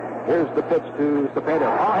Here's the pitch to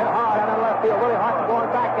Cepeda. All hit hard out in left field. Willie Harton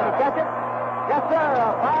going back. Can he catch it? Yes, sir.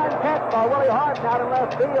 A fine catch by Willie Harton out in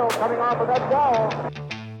left field, coming off of that ball.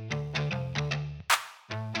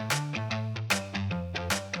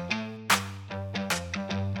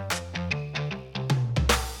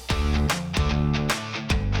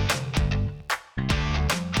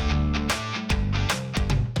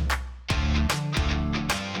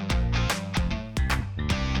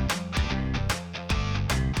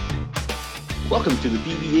 Welcome to the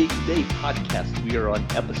BBA Today podcast. We are on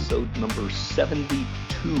episode number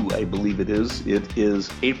 72, I believe it is. It is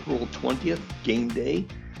April 20th, game day.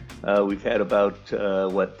 We've had about,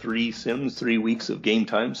 3 weeks of game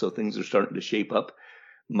time, so things are starting to shape up.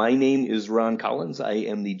 My name is Ron Collins. I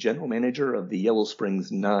am the general manager of the Yellow Springs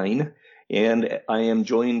 9, and I am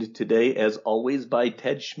joined today, as always, by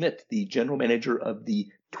Ted Schmidt, the general manager of the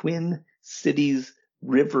Twin Cities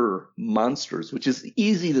River Monsters, which is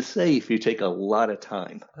easy to say if you take a lot of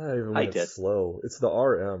time. Even when it's slow. It's the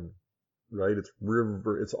RM, right? It's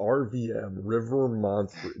river. It's RVM, River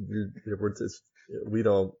Monster.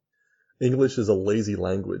 English is a lazy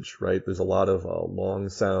language, right? There's a lot of long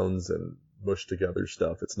sounds and mushed together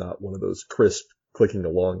stuff. It's not one of those crisp, clicking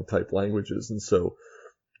along type languages. And so,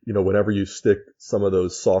 whenever you stick some of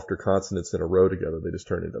those softer consonants in a row together, they just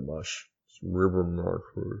turn into mush. It's River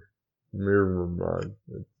Monster.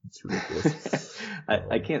 It's ridiculous.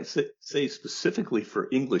 I can't say specifically for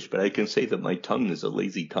English, but I can say that my tongue is a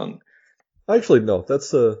lazy tongue. Actually, no,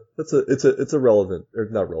 it's a relevant, or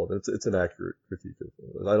not relevant. It's an accurate critique.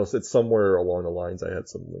 It's somewhere along the lines. I had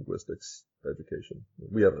some linguistics education.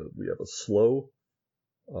 We have a slow.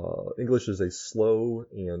 English is a slow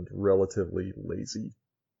and relatively lazy,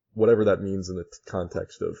 whatever that means in the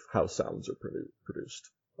context of how sounds are produced.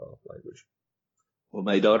 Language. Well,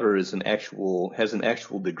 my daughter has an actual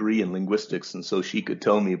degree in linguistics, and so she could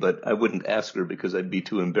tell me, but I wouldn't ask her because I'd be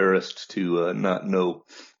too embarrassed to not know.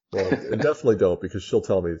 Well, definitely don't, because she'll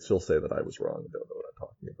say that I was wrong and don't know what I'm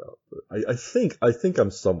talking about. But I think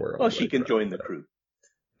I'm somewhere. Well, she can join the crew.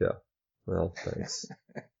 Yeah. Well, thanks.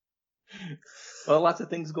 Well, lots of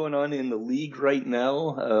things going on in the league right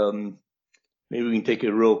now. Maybe we can take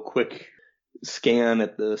a real quick scan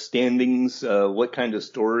at the standings. What kind of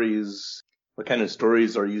stories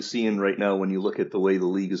are you seeing right now when you look at the way the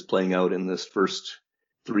league is playing out in this first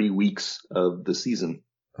 3 weeks of the season?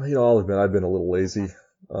 I'll admit I've been a little lazy.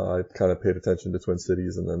 I kind of paid attention to Twin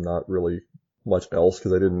Cities and then not really much else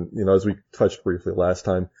because I didn't, as we touched briefly last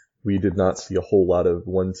time, we did not see a whole lot of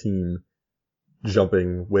one team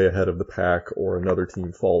jumping way ahead of the pack or another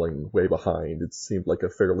team falling way behind. It seemed like a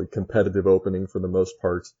fairly competitive opening for the most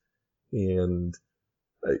part. And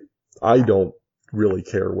I don't really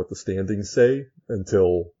care what the standings say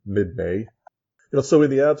until mid-May. So in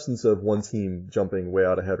the absence of one team jumping way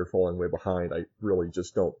out ahead or falling way behind, I really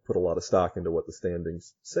just don't put a lot of stock into what the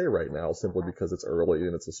standings say right now, simply because it's early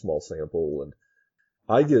and it's a small sample. And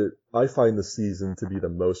I find the season to be the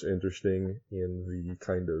most interesting in the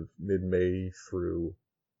kind of mid-May through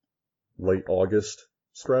late August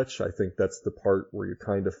stretch. I think that's the part where you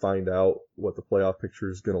kind of find out what the playoff picture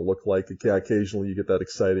is going to look like. Yeah, occasionally you get that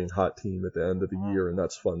exciting hot team at the end of the year, and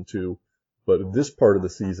that's fun too. But this part of the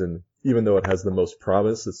season, even though it has the most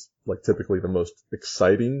promise, it's like typically the most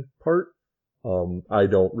exciting part. I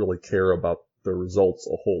don't really care about the results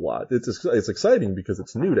a whole lot. It's exciting because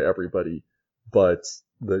it's new to everybody, but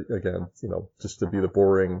just to be the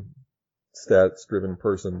boring stats-driven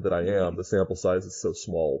person that I am, the sample size is so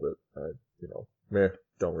small that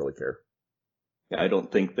don't really care. I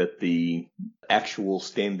don't think that the actual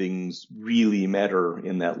standings really matter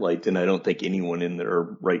in that light, and I don't think anyone in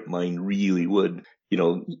their right mind really would,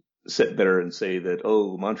 sit there and say that,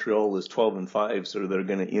 Montreal is 12-5, so they're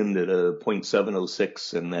going to end at a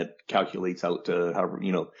 .706, and that calculates out to however,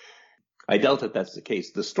 I doubt that that's the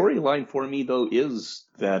case. The storyline for me, though, is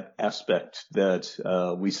that aspect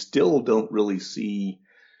that we still don't really see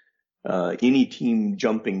any team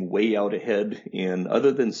jumping way out ahead, and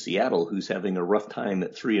other than Seattle, who's having a rough time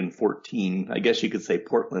at 3-14, I guess you could say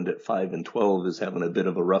Portland at 5-12 is having a bit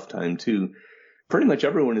of a rough time too. Pretty much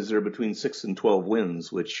everyone is there between 6 and 12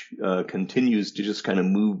 wins, which continues to just kind of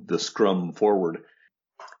move the scrum forward.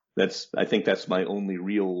 I think that's my only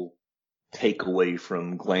real takeaway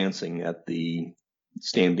from glancing at the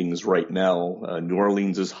standings right now. New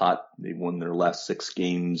Orleans is hot. They've won their last 6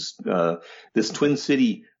 games. This Twin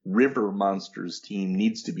City River Monsters team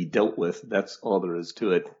needs to be dealt with. That's all there is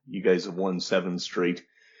to it. You guys have won 7 straight.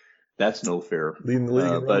 That's no fair. Leading the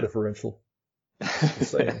league in run differential.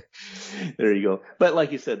 There you go. But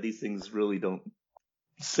like you said, these things really don't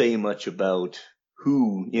say much about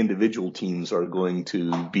who individual teams are going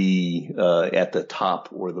to be at the top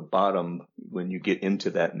or the bottom when you get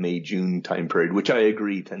into that May-June time period, which I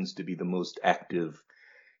agree tends to be the most active,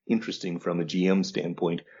 interesting from a GM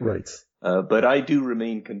standpoint. Right. But I do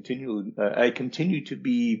remain I continue to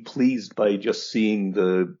be pleased by just seeing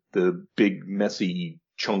the big messy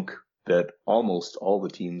chunk that almost all the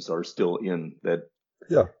teams are still in. That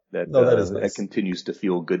is nice. That continues to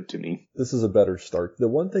feel good to me. This is a better start. The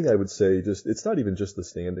one thing I would say, it's not even just the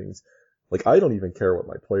standings. Like, I don't even care what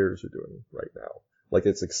my players are doing right now. Like,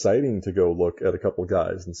 it's exciting to go look at a couple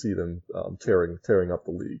guys and see them tearing up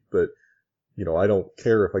the league. But, you know, I don't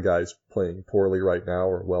care if a guy's playing poorly right now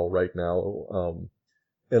or well right now.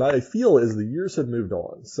 And I feel as the years have moved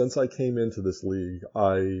on, since I came into this league,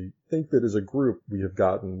 I think that as a group we have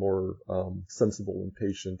gotten more sensible and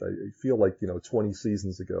patient. I feel like, 20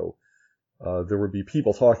 seasons ago, there would be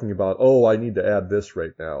people talking about, oh, I need to add this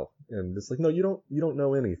right now. And it's like, no, you don't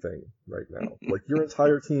know anything right now. Like, your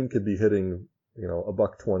entire team could be hitting,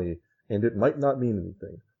 $120, and it might not mean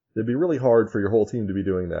anything. It'd be really hard for your whole team to be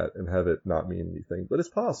doing that and have it not mean anything, but it's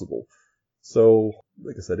possible. So,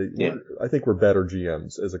 like I said, I think we're better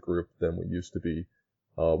GMs as a group than we used to be,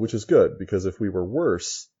 which is good, because if we were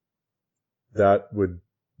worse, that would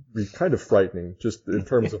be kind of frightening, just in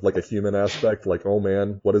terms of like a human aspect. Like, oh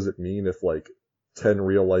man, what does it mean if like 10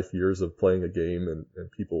 real life years of playing a game and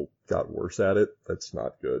people got worse at it? That's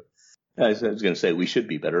not good. I was going to say we should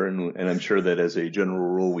be better, and I'm sure that as a general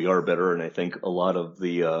rule we are better, and I think a lot of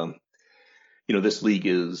the this league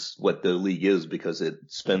is what the league is because it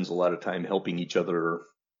spends a lot of time helping each other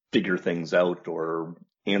figure things out or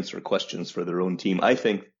answer questions for their own team. I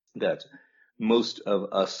think that most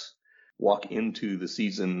of us walk into the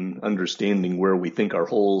season understanding where we think our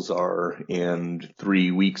holes are, and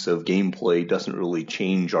 3 weeks of gameplay doesn't really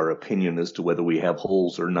change our opinion as to whether we have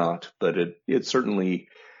holes or not. But it certainly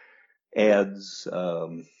adds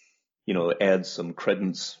some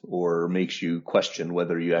credence or makes you question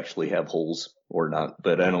whether you actually have holes or not.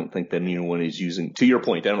 But I don't think that anyone is using, to your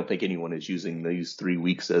point, I don't think anyone is using these 3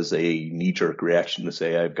 weeks as a knee-jerk reaction to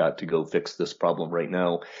say, I've got to go fix this problem right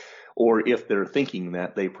now. Or if they're thinking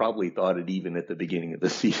that, they probably thought it even at the beginning of the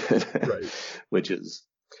season, right? Which is,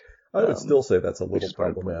 I would still say that's a little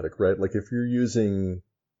problematic, right? Like, if you're using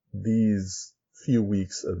these few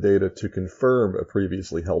weeks of data to confirm a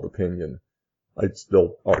previously held opinion, I'd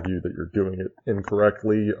still argue that you're doing it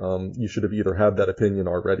incorrectly. You should have either had that opinion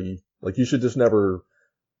already. Like, you should just never.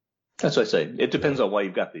 That's what I say. It depends on why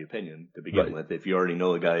you've got the opinion to begin with. If you already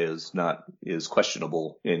know a guy is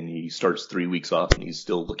questionable and he starts 3 weeks off and he's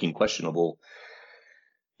still looking questionable,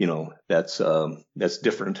 that's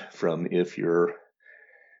different from if you're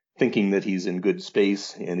thinking that he's in good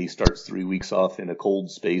space and he starts 3 weeks off in a cold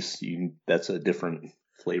space. That's a different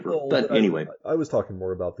flavor. Well, but anyway, I was talking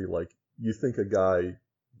more about you think a guy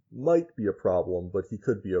might be a problem, but he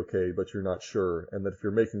could be okay, but you're not sure. And that if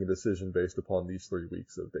you're making a decision based upon these 3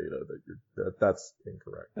 weeks of data, that's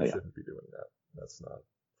incorrect. You shouldn't be doing that. That's not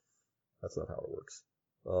how it works.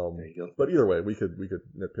 There you go. But either way, we could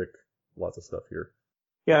nitpick lots of stuff here.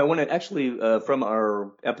 Yeah, I want to actually, from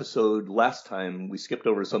our episode last time, we skipped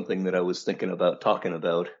over something that I was thinking about talking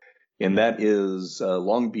about. And that is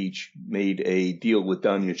Long Beach made a deal with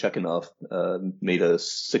Danya Tchekanov, made a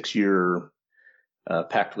 6-year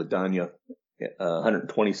pact with Danya,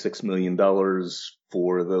 $126 million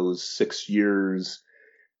for those 6 years.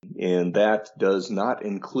 And that does not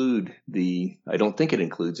include I don't think it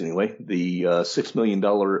includes anyway, the $6 million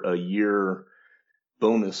a year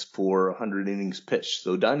bonus for 100 innings pitched.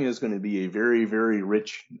 So Danya is going to be a very, very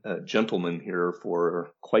rich gentleman here for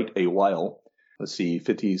quite a while. Let's see,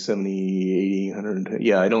 50, 70, 80, 100.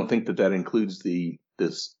 Yeah, I don't think that includes the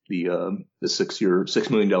 $6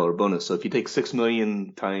 million bonus. So if you take 6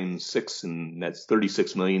 million times 6, and that's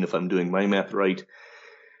 36 million, if I'm doing my math right,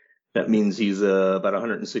 that means he's about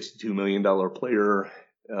 $162 million player,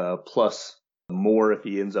 plus more if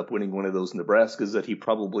he ends up winning one of those Nebraskas that he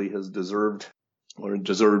probably has deserved. Or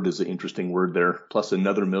deserved is an interesting word there, plus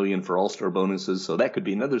another $1 million for all-star bonuses. So that could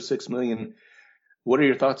be another $6 million. What are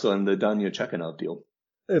your thoughts on the Danya Tchekanov deal?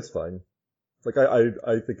 It's fine. Like,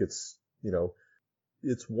 I think it's,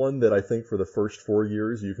 it's one that I think for the first 4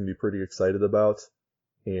 years you can be pretty excited about.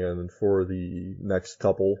 And for the next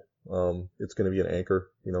couple, it's going to be an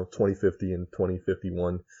anchor, 2050 and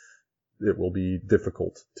 2051. It will be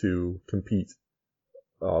difficult to compete,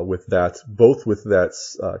 with that, both with that,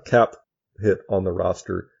 cap hit on the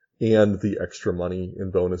roster and the extra money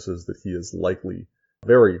and bonuses that he is likely,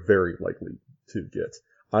 very, very likely to get.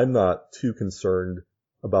 I'm not too concerned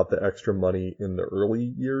about the extra money in the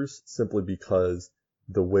early years, simply because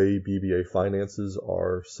the way BBA finances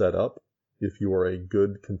are set up, if you are a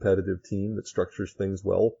good competitive team that structures things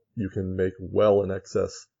well, you can make well in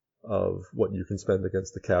excess of what you can spend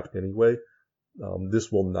against the cap anyway.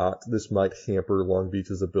 This might hamper Long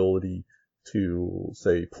Beach's ability to,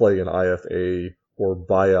 say, play an IFA or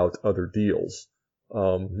buy out other deals.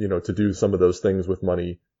 To do some of those things with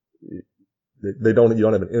money. You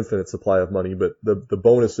don't have an infinite supply of money, but the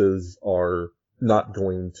bonuses are not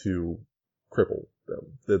going to cripple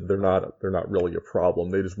them. They're not really a problem.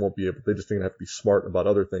 They're just going to have to be smart about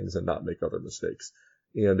other things and not make other mistakes.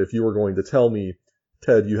 And if you were going to tell me,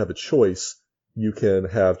 Ted, you have a choice, you can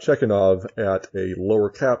have Tchekanov at a lower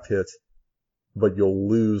cap hit, but you'll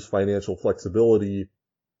lose financial flexibility.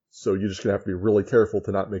 So you're just going to have to be really careful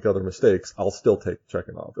to not make other mistakes. I'll still take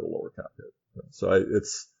Tchekanov at a lower cap hit. So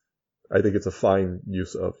I think it's a fine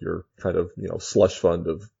use of your kind of, slush fund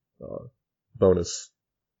of, bonus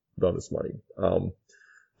money.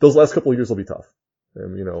 Those last couple of years will be tough.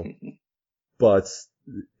 But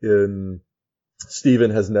Steven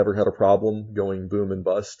has never had a problem going boom and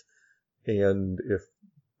bust. And if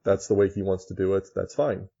that's the way he wants to do it, that's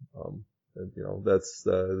fine. That's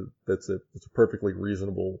a perfectly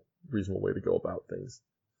reasonable way to go about things.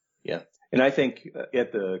 Yeah. And I think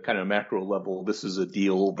at the kind of macro level, this is a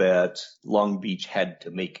deal that Long Beach had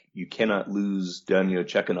to make. You cannot lose Danya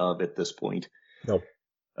Tchekanov at this point. No.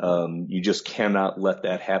 You just cannot let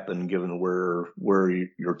that happen given where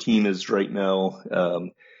your team is right now.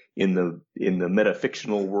 In the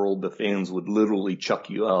metafictional world, the fans would literally chuck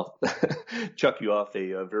you off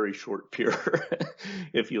a very short pier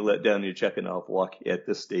if you let Danya Tchekanov walk at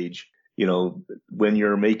this stage. When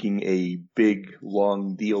you're making a big,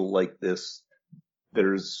 long deal like this,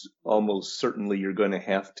 there's almost certainly you're going to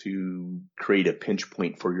have to create a pinch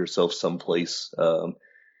point for yourself someplace.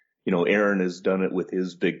 Aaron has done it with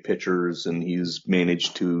his big pitchers and he's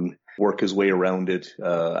managed to work his way around it.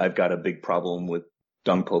 I've got a big problem with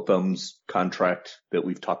Dong Po Thumb's contract that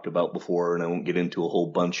we've talked about before, and I won't get into a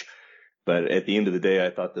whole bunch. But at the end of the day, I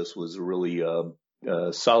thought this was a really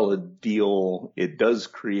solid deal. It does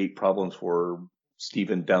create problems for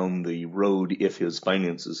Steven down the road if his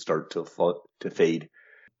finances start to fade.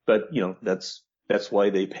 But, that's why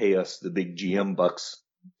they pay us the big GM bucks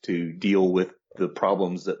to deal with the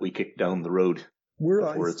problems that we kick down the road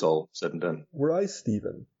before it's all said and done. Were I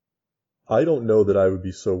Steven, I don't know that I would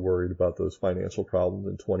be so worried about those financial problems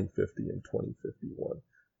in 2050 and 2051.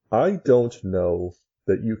 I don't know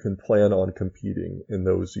that you can plan on competing in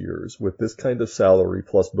those years with this kind of salary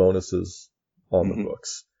plus bonuses on the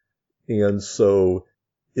books. And so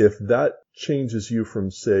if that changes you from,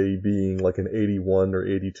 say, being like an 81 or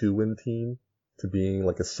 82 win team to being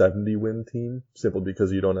like a 70 win team, simply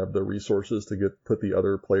because you don't have the resources to put the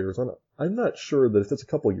other players on it, I'm not sure that if it's a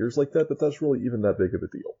couple of years like that, that's really even that big of a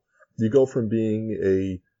deal. You go from being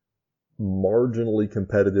a marginally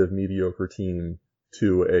competitive mediocre team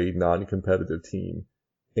to a non-competitive team.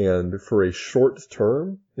 And for a short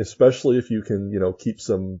term, especially if you can, keep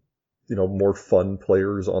some, more fun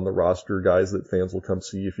players on the roster, guys that fans will come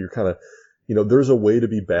see, if you're kind of, there's a way to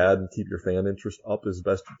be bad and keep your fan interest up as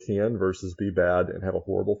best you can versus be bad and have a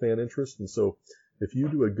horrible fan interest. And so if you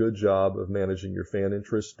do a good job of managing your fan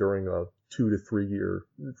interest during a 2 to 3 year,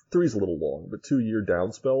 3's a little long, but 2 year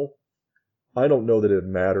down spell, I don't know that it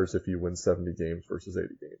matters if you win 70 games versus 80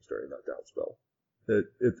 games during that down spell.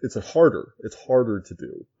 It's harder to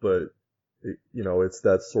do, but it's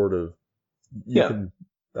that sort of, I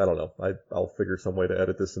don't know. I'll figure some way to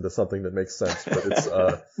edit this into something that makes sense, but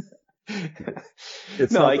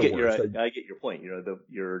it's no, I get your point.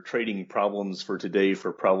 You're trading problems for today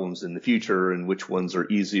for problems in the future, and which ones are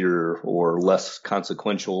easier or less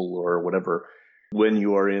consequential or whatever. When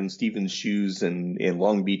you are in Steven's shoes and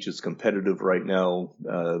Long Beach is competitive right now,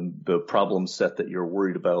 the problem set that you're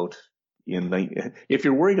worried about if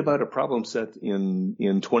you're worried about a problem set in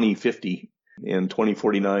 2050 and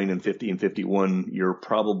 2049 and 50 and 51, you're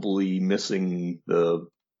probably missing the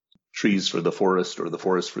trees for the forest or the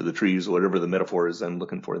forest for the trees, whatever the metaphor is I'm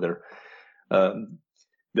looking for there.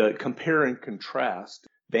 The compare and contrast,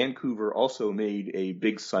 Vancouver also made a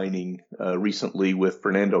big signing recently with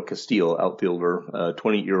Fernando Castillo, outfielder,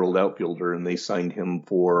 28-year-old outfielder, and they signed him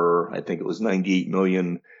for, I think it was $98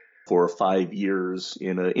 million for 5 years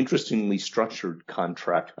in an interestingly structured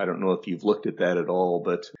contract. I don't know if you've looked at that at all,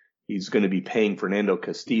 but he's going to be paying Fernando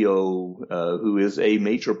Castillo, who is a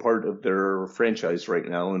major part of their franchise right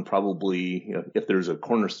now, and probably if there's a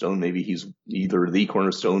cornerstone, maybe he's either the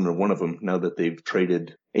cornerstone or one of them now that they've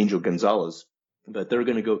traded Angel Gonzalez. But they're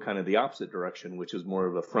going to go kind of the opposite direction, which is more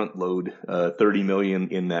of a front load, $30 million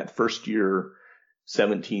in that first year,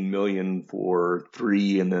 $17 million for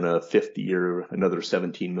 3 and then a fifth year, another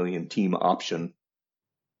 $17 million team option,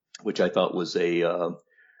 which I thought was an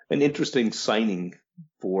interesting signing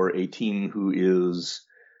for a team who is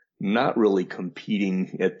not really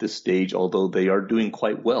competing at this stage, although they are doing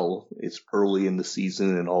quite well. It's early in the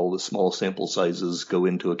season and all the small sample sizes go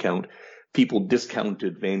into account. People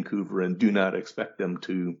discounted Vancouver and do not expect them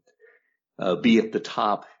to be at the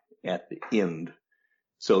top at the end.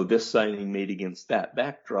 So this signing made against that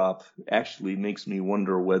backdrop actually makes me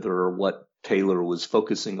wonder whether what Taylor was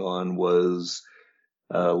focusing on was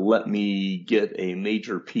let me get a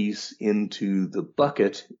major piece into the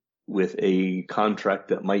bucket with a contract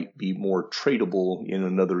that might be more tradable in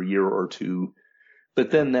another year or two.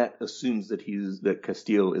 But then that assumes that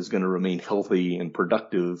Castillo is going to remain healthy and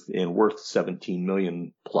productive and worth 17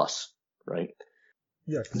 million plus, right?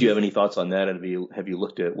 Yeah. Do you have any thoughts on that? And have you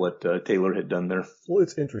looked at what Taylor had done there? Well,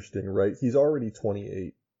 it's interesting, right? He's already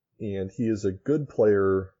 28 and he is a good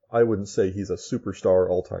player. I wouldn't say he's a superstar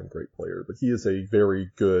all-time great player, but he is a very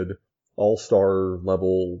good all-star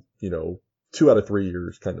level, 2 out of 3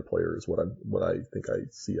 years kind of player is what I think I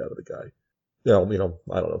see out of the guy. I don't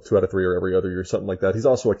know, 2 out of 3 or every other year, something like that. He's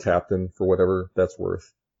also a captain for whatever that's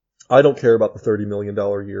worth. I don't care about the $30 million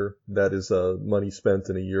year. That is money spent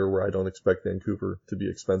in a year where I don't expect Vancouver to be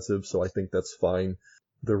expensive, so I think that's fine.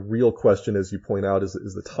 The real question, as you point out, is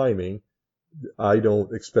the timing. I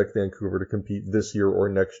don't expect Vancouver to compete this year or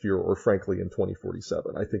next year or frankly in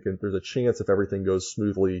 2047. I think there's a chance if everything goes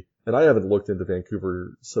smoothly, and I haven't looked into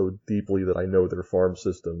Vancouver so deeply that I know their farm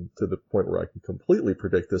system to the point where I can completely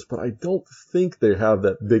predict this, but I don't think they have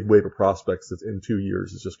that big wave of prospects that in 2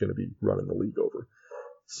 years is just going to be running the league over.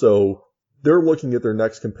 So they're looking at their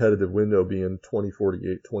next competitive window being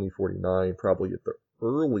 2048, 2049, probably at the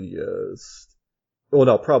earliest. Well,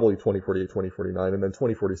 no, probably 2048, 2049, and then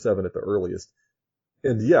 2047 at the earliest.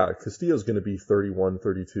 And yeah, Castillo's going to be 31,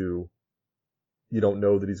 32. You don't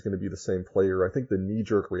know that he's going to be the same player. I think the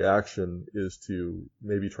knee-jerk reaction is to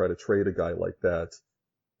maybe try to trade a guy like that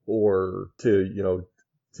or to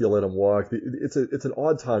let him walk. It's an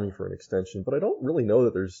odd timing for an extension, but I don't really know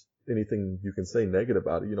that there's anything you can say negative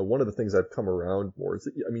about it. One of the things I've come around more is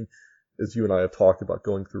that, as you and I have talked about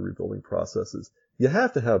going through rebuilding processes, you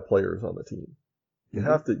have to have players on the team. You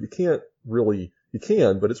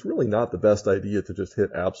can, but it's really not the best idea to just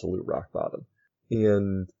hit absolute rock bottom.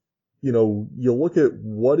 And, you look at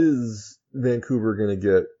what is Vancouver going to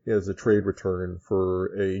get as a trade return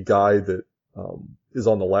for a guy that, is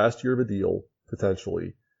on the last year of a deal,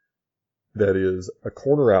 potentially, that is a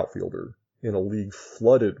corner outfielder in a league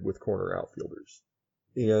flooded with corner outfielders.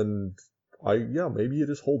 And maybe you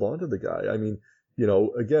just hold on to the guy.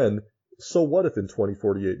 Again, so what if in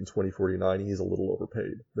 2048 and 2049 he's a little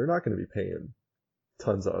overpaid? They're not going to be paying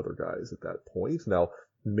tons of other guys at that point. Now,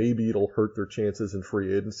 maybe it'll hurt their chances in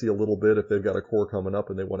free agency a little bit if they've got a core coming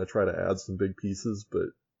up and they want to try to add some big pieces, but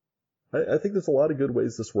I think there's a lot of good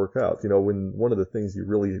ways this work out. When one of the things you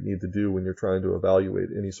really need to do when you're trying to evaluate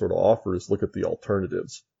any sort of offer is look at the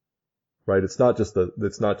alternatives, right? It's not just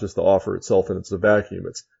the offer itself and it's a vacuum.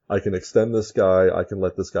 It's, I can extend this guy, I can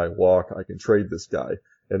let this guy walk, I can trade this guy.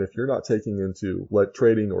 And if you're not taking into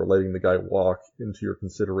trading or letting the guy walk into your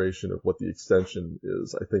consideration of what the extension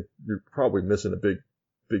is, I think you're probably missing a big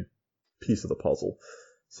piece of the puzzle.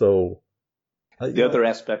 So the other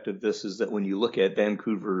aspect of this is that when you look at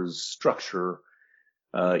Vancouver's structure,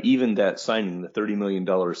 even that signing, the $30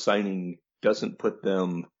 million signing, doesn't put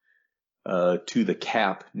them to the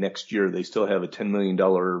cap next year. They still have a $10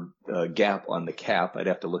 million gap on the cap. I'd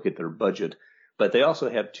have to look at their budget. But they also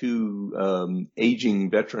have 2 aging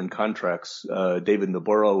veteran contracts, David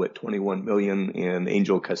Navarro at $21 million and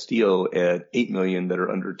Angel Castillo at $8 million that are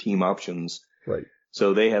under team options. Right.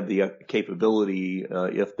 So they have the capability,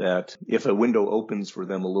 if a window opens for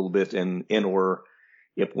them a little bit or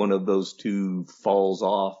if one of those 2 falls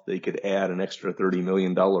off, they could add an extra $30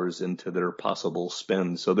 million into their possible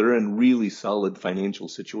spend. So they're in really solid financial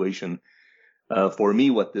situation. For me,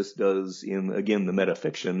 what this does in, again, the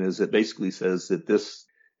metafiction is it basically says that this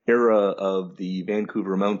era of the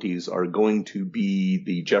Vancouver Mounties are going to be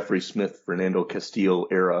the Jeffrey Smith, Fernando Castillo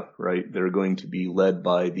era, right? They're going to be led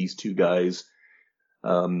by these 2 guys.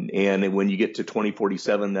 And when you get to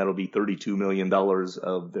 2047, that'll be $32 million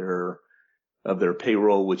of their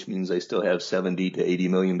payroll, which means they still have $70 to $80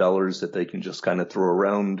 million that they can just kind of throw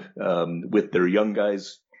around, with their young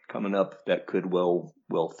guys coming up that could well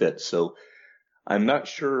fit. So I'm not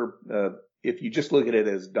sure, if you just look at it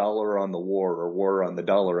as dollar on the war or war on the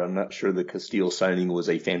dollar, I'm not sure the Castillo signing was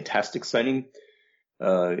a fantastic signing.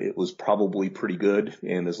 it was probably pretty good.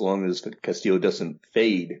 And as long as Castillo doesn't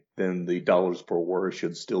fade, then the dollars per war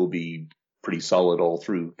should still be pretty solid all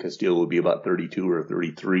through. Castillo would be about 32 or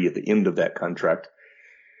 33 at the end of that contract.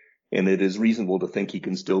 And it is reasonable to think he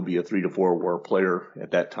can still be a 3 to 4 war player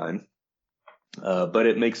at that time. But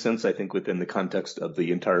it makes sense, I think, within the context of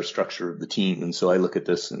the entire structure of the team. And so I look at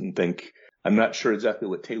this and think, I'm not sure exactly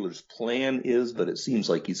what Taylor's plan is, but it seems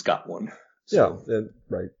like he's got one. So. Yeah,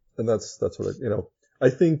 right. And that's what I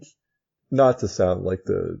think, not to sound like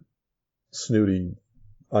the snooty,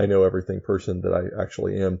 I know everything person that I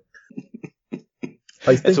actually am.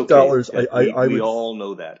 I think okay. dollars, we all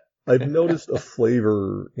know that. I've noticed a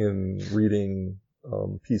flavor in reading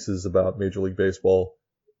pieces about Major League Baseball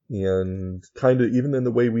and kind of even in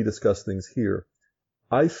the way we discuss things here.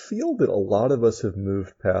 I feel that a lot of us have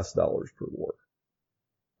moved past dollars per war.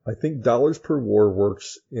 I think dollars per war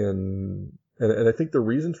works and I think the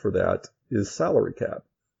reason for that is salary cap.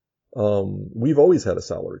 We've always had a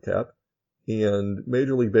salary cap, and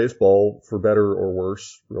Major League Baseball, for better or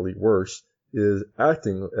worse, really worse, is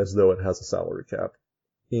acting as though it has a salary cap.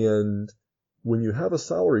 And when you have a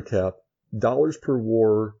salary cap, dollars per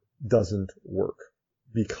war doesn't work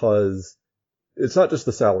because it's not just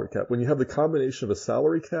the salary cap. When you have the combination of a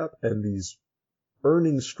salary cap and these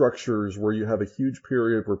earning structures where you have a huge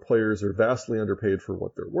period where players are vastly underpaid for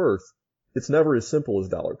what they're worth, it's never as simple as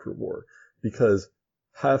dollar per war because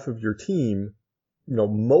half of your team,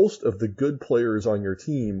 most of the good players on your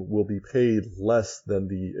team will be paid less than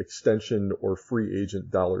the extension or free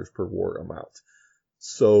agent dollars per war amount.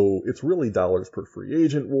 So it's really dollars per free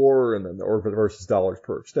agent war and then versus dollars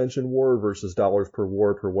per extension war versus dollars per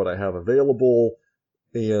war per what I have available.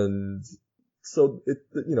 And so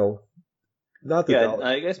not that. Yeah,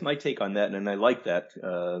 I guess my take on that, and I like that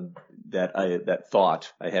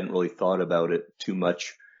thought. I hadn't really thought about it too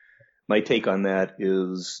much. My take on that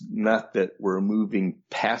is not that we're moving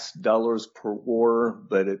past dollars per war,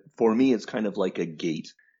 but for me, it's kind of like a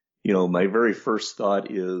gate. My very first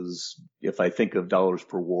thought is if I think of dollars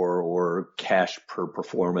per war or cash per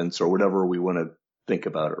performance or whatever we want to think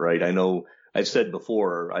about it, right? I know I've said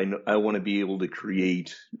before, I want to be able to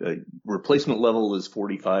create a replacement level is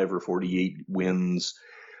 45 or 48 wins.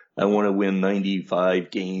 I want to win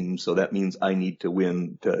 95 games. So that means I need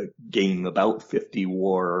to gain about 50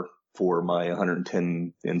 war for my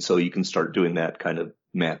 110. And so you can start doing that kind of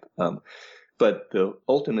math. But the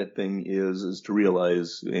ultimate thing is to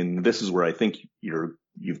realize, and this is where I think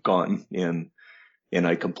you've gone, and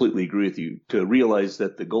I completely agree with you, to realize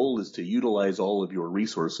that the goal is to utilize all of your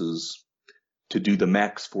resources to do the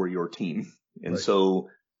max for your team. And right. So,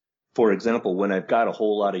 for example, when I've got a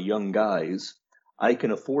whole lot of young guys, I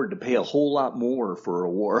can afford to pay a whole lot more for a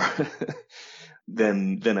war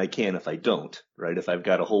than I can if I don't, right? If I've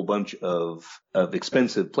got a whole bunch of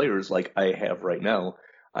expensive players like I have right now,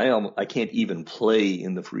 I can't even play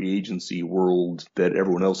in the free agency world that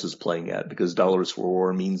everyone else is playing at because dollars for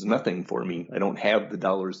war means nothing for me. I don't have the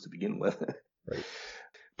dollars to begin with. Right.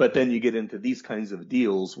 But then you get into these kinds of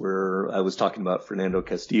deals where I was talking about Fernando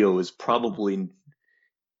Castillo is probably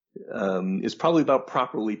about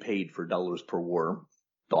properly paid for dollars per war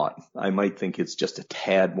thought. I might think it's just a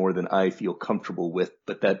tad more than I feel comfortable with,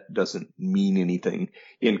 but that doesn't mean anything.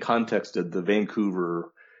 In context of the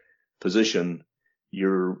Vancouver position,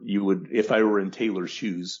 you would, if I were in Taylor's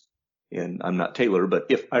shoes, and I'm not Taylor, but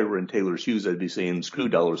if I were in Taylor's shoes, I'd be saying, screw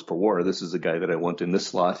dollars per war. This is the guy that I want in this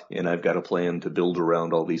slot, and I've got a plan to build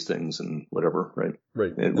around all these things and whatever, right?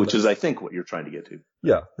 Right. Which is, I think, what you're trying to get to.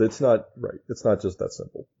 Yeah, it's not right. It's not just that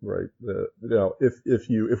simple, right?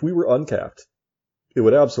 If we were uncapped, it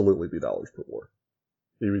would absolutely be dollars per war.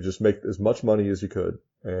 You would just make as much money as you could,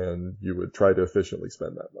 and you would try to efficiently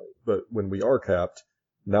spend that money. But when we are capped,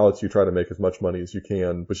 now it's you try to make as much money as you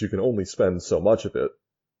can, but you can only spend so much of it.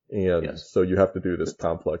 And yes. So you have to do this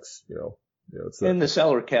complex, and the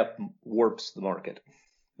salary cap warps the market.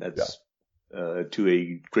 That's, to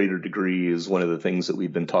a greater degree is one of the things that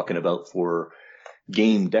we've been talking about for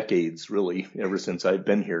decades, really, ever since I've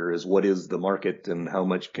been here, is what is the market and how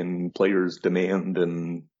much can players demand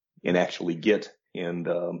and actually get. And,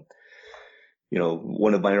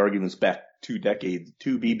 one of my arguments back 2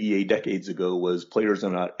 BBA decades ago was players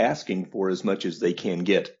are not asking for as much as they can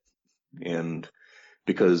get. And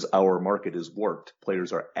because our market is warped,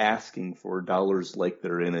 players are asking for dollars like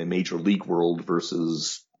they're in a major league world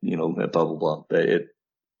versus, blah, blah, blah.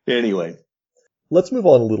 Anyway. Let's move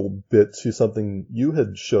on a little bit to something you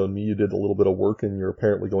had shown me. You did a little bit of work and you're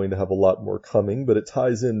apparently going to have a lot more coming, but it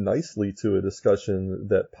ties in nicely to a discussion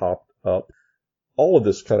that popped up. All of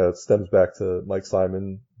this kind of stems back to Mike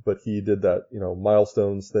Simon but he did that,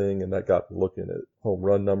 milestones thing, and that got me looking at home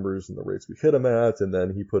run numbers and the rates we hit them at. And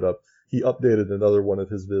then he updated another one of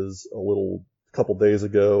his viz a couple days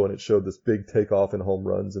ago, and it showed this big takeoff in home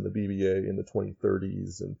runs in the BBA in the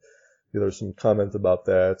 2030s. And there's some comment about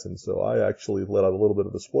that. And so I actually let out a little bit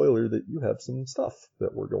of a spoiler that you have some stuff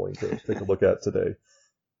that we're going to take a look at today.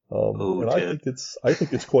 And I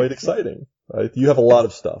think it's quite exciting. Right? You have a lot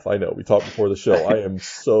of stuff. I know we talked before the show. I am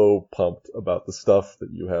so pumped about the stuff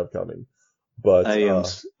that you have coming. But I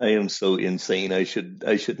am so insane. I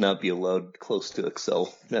should not be allowed close to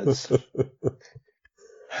Excel. That's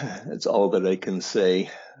all that I can say.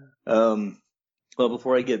 Well,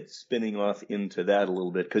 before I get spinning off into that a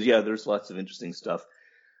little bit, because there's lots of interesting stuff.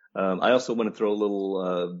 I also want to throw a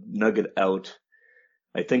little nugget out.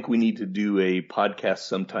 I think we need to do a podcast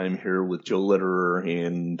sometime here with Joe Lederer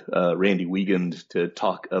and Randy Wiegand to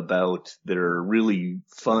talk about their really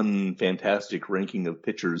fun, fantastic ranking of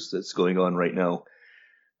pitchers that's going on right now.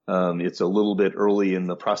 It's a little bit early in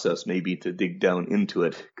the process maybe to dig down into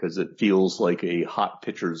it because it feels like a hot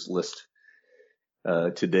pitchers list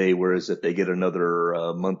today, whereas if they get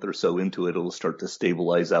another month or so into it, it'll start to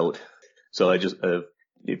stabilize out. So I just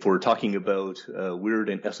if we're talking about weird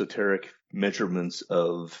and esoteric measurements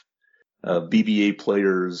of BBA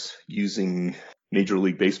players using Major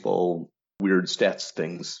League Baseball weird stats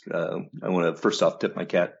things, I want to first off tip my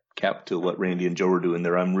cap to what Randy and Joe are doing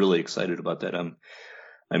there. I'm really excited about that. I'm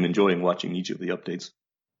enjoying watching each of the updates.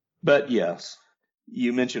 But yes,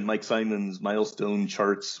 you mentioned Mike Simon's milestone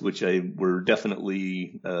charts, which were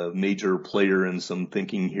definitely a major player in some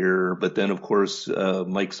thinking here. But then, of course,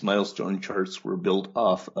 Mike's milestone charts were built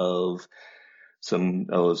off of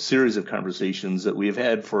a series of conversations that we have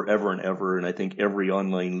had forever and ever. And I think every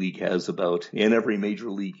online league has about, and every major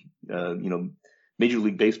league, Major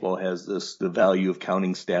League Baseball has the value of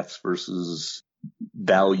counting stats versus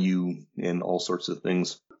value and all sorts of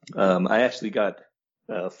things. I actually got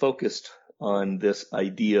focused on this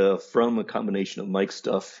idea from a combination of Mike's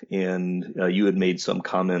stuff, and you had made some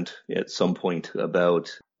comment at some point about,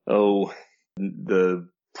 the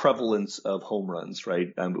prevalence of home runs,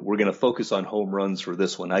 right? We're going to focus on home runs for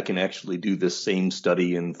this one. I can actually do this same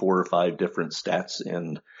study in 4 or 5 different stats,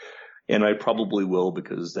 and I probably will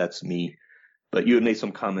because that's me. But you had made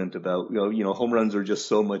some comment about, home runs are just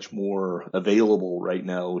so much more available right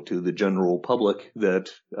now to the general public that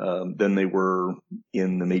than they were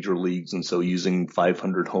in the major leagues. And so using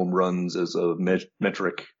 500 home runs as a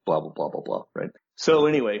metric, blah, blah, blah, blah, blah, right? So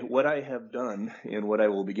anyway, what I have done and what I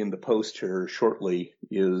will begin to post here shortly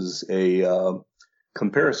is a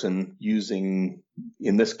comparison using,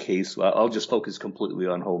 in this case, I'll just focus completely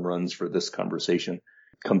on home runs for this conversation,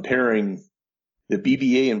 comparing the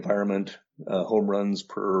BBA environment, home runs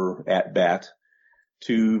per at-bat,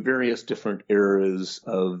 to various different eras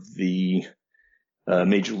of the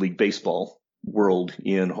Major League Baseball world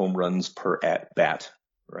in home runs per at-bat,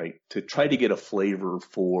 right? To try to get a flavor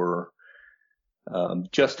for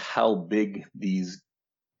just how big these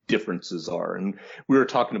differences are. And we were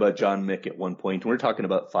talking about John Mick at one point, and we were talking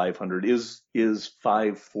about 500. Is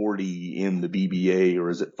 540 in the BBA, or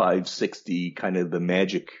is it 560 kind of the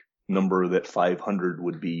magic number that 500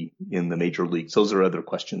 would be in the major leagues? Those are other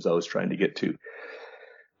questions I was trying to get to.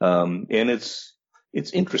 And it's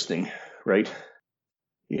interesting, right?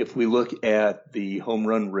 If we look at the home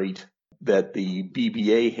run rate that the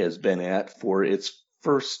BBA has been at for its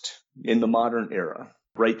first in the modern era,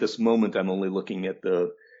 right this moment, I'm only looking at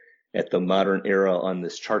the modern era on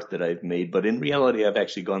this chart that I've made. But in reality, I've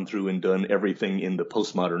actually gone through and done everything in the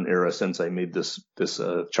postmodern era since I made this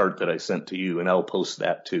chart that I sent to you, and I'll post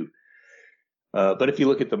that too. But if you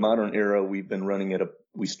look at the modern era, we've been running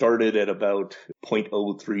we started at about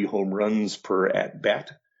 0.03 home runs per at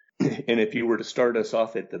bat. And if you were to start us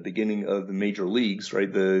off at the beginning of the major leagues,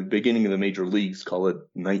 right, the beginning of the major leagues, call it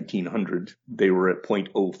 1900, they were at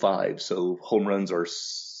 0.05. So home runs are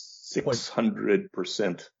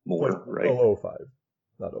 600% more, right? 0.005,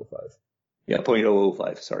 not 05. Yeah,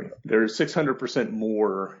 0.005, sorry. There's 600%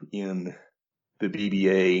 more in the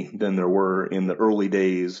BBA than there were in the early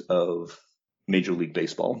days of Major League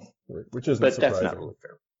Baseball. Right, which isn't surprising. But that's not really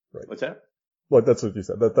fair. Right. What's that? Well, that's what you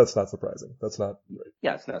said. That's not surprising. That's not right.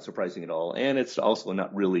 Yeah, it's not surprising at all. And it's also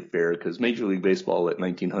not really fair because Major League Baseball at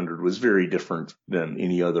 1900 was very different than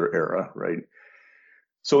any other era, right?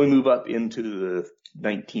 So we move up into the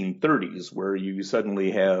 1930s where you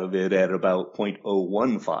suddenly have it at about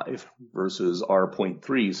 0.015 versus our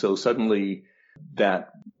 0.3. So suddenly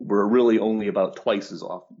that we're really only about twice as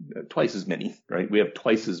many, right? We have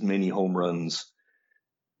twice as many home runs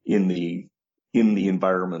in the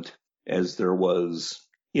environment as there was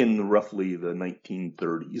in roughly the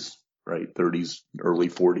 1930s, right? 30s, early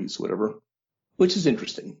 40s, whatever, which is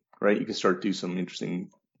interesting, right? You can start to do some interesting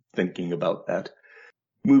thinking about that.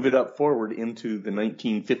 Move it up forward into the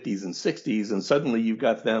 1950s and 60s, and suddenly you've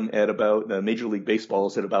got them at about, Major League Baseball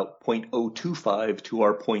is at about 0.025 to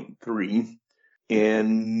our 0.3.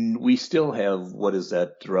 And we still have, what is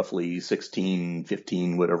that, roughly 16,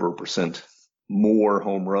 15, whatever percent more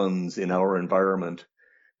home runs in our environment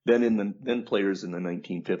than players in the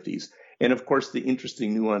 1950s. And of course, the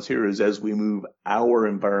interesting nuance here is as we move our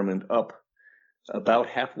environment up, about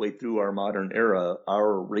halfway through our modern era,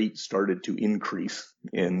 our rate started to increase.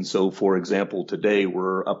 And so, for example, today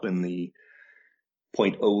we're up in the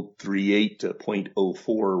 0.038 to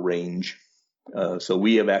 0.04 range. So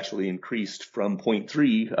we have actually increased from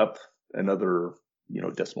 0.3 up another,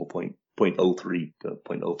 decimal point, 0.03 to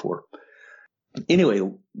 0.04. Anyway,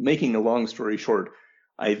 making a long story short,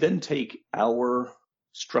 I then take our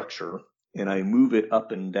structure and I move it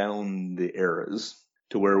up and down the eras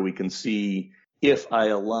to where we can see if I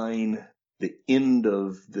align the end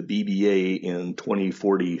of the BBA in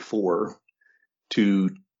 2044 to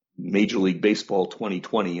Major League Baseball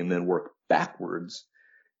 2020 and then work backwards,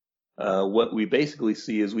 what we basically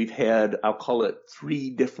see is we've had, I'll call it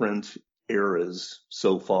 3 different eras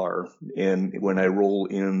so far. And when I roll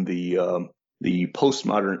in the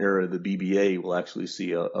postmodern era, the BBA, we'll actually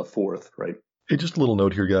see a 4th, right? Hey, just a little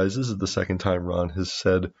note here, guys. This is the second time Ron has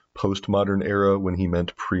said postmodern era when he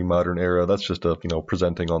meant pre-modern era. That's just a,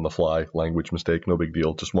 presenting on the fly language mistake. No big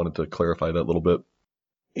deal. Just wanted to clarify that a little bit.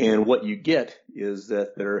 And what you get is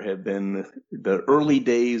that there have been the early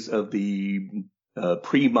days of the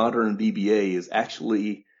pre-modern BBA is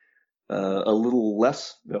actually a little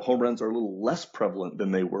less, the home runs are a little less prevalent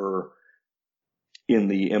than they were in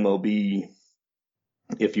the MLB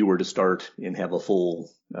if you were to start and have a full,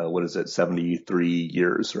 73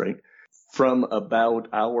 years, right? From about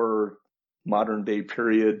our modern day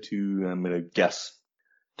period to, I'm going to guess,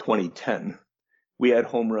 2010, we had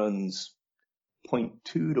home runs 0.2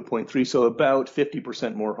 to 0.3, so about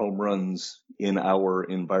 50% more home runs in our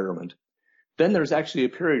environment. Then there's actually a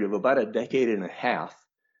period of about a decade and a half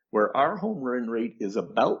where our home run rate is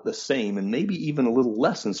about the same and maybe even a little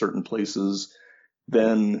less in certain places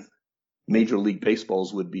than Major League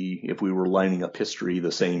Baseball's would be if we were lining up history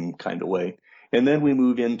the same kind of way. And then we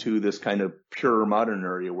move into this kind of pure modern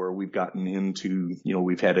area where we've gotten into,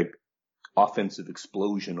 we've had an offensive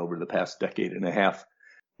explosion over the past decade and a half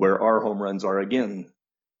where our home runs are, again,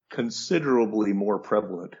 considerably more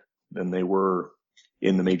prevalent than they were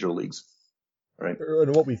in the major leagues. Right.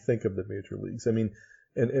 And what we think of the major leagues. I mean,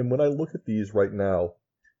 and when I look at these right now,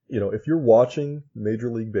 if you're watching Major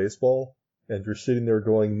League Baseball and you're sitting there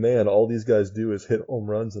going, man, all these guys do is hit home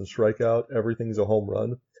runs and strike out, everything's a home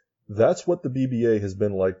run. That's what the BBA has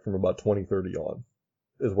been like from about 2030 on,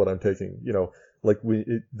 is what I'm taking.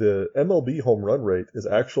 The MLB home run rate is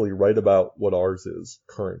actually right about what ours is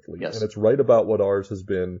currently. Yes. And it's right about what ours has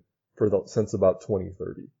been since about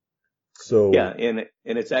 2030. So yeah, and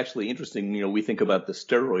it's actually interesting. We think about the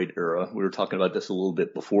steroid era. We were talking about this a little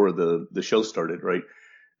bit before the show started, right?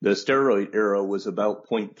 The steroid era was about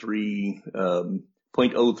 0.03 to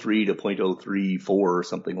 0.034 or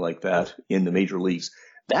something like that in the major leagues.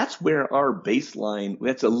 That's where our baseline.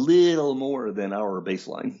 That's a little more than our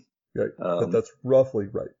baseline. Right. That's roughly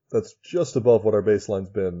right. That's just above what our baseline's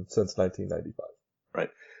been since 1995. Right.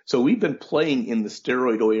 So we've been playing in the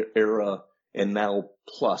steroid era. And now,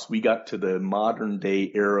 plus, we got to the modern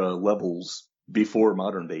day era levels before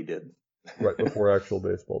modern day did. Right, before actual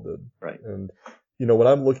baseball did. Right. And, when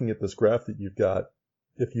I'm looking at this graph that you've got,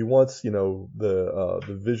 if you want, the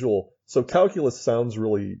visual, so calculus sounds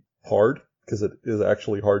really hard because it is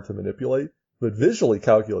actually hard to manipulate, but visually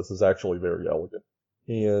calculus is actually very elegant.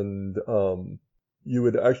 And,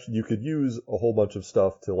 you could use a whole bunch of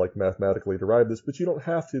stuff to mathematically derive this, but you don't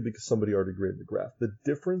have to because somebody already graded the graph. The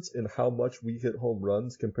difference in how much we hit home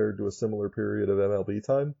runs compared to a similar period of MLB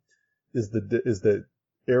time is the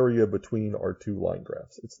area between our 2 line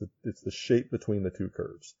graphs. It's the shape between the 2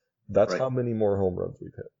 curves. That's right. How many more home runs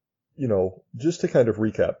we've hit. Just to kind of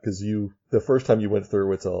recap, because the first time you went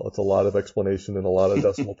through, it's a lot of explanation and a lot of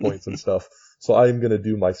decimal points and stuff. So I'm going to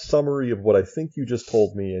do my summary of what I think you just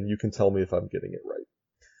told me, and you can tell me if I'm getting it right.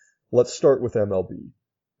 Let's start with MLB.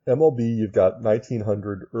 MLB, you've got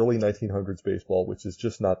early 1900s baseball, which is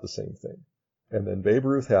just not the same thing. And then Babe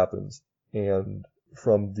Ruth happens, and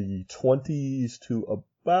from the 20s to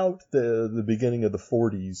about the beginning of the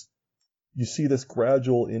 40s, you see this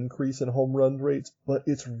gradual increase in home run rates, but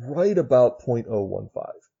it's right about 0.015.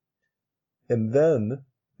 And then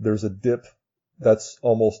there's a dip that's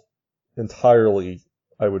almost entirely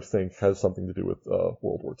I would think has something to do with World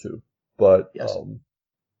War II. But Yes.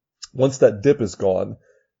 Once that dip is gone,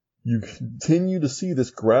 you continue to see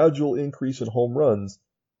this gradual increase in home runs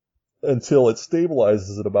until it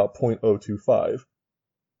stabilizes at about .025.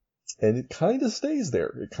 And it kind of stays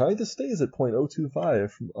there. It kind of stays at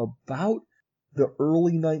 .025 from about the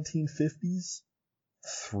early 1950s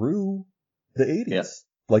through the 80s. Yeah.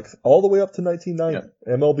 Like all the way up to 1990.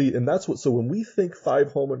 Yeah. MLB, and that's what, so when we think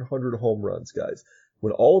 500 home runs, guys,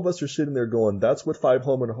 when all of us are sitting there going, that's what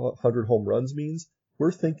 500 home runs means,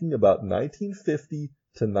 we're thinking about 1950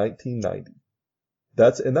 to 1990.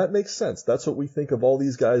 And that makes sense. That's what we think of all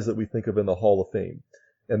these guys that we think of in the Hall of Fame.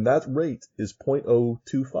 And that rate is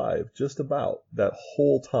 .025, just about that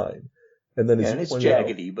whole time. And then and it's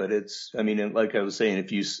jaggedy, but it's, I mean, like I was saying,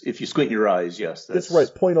 if you squint your eyes, yes, that's right.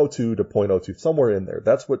 0.02 to 0.02, somewhere in there.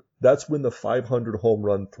 That's when the 500 home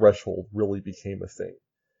run threshold really became a thing.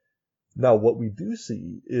 Now, what we do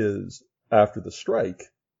see is after the strike,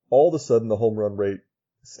 all of a sudden the home run rate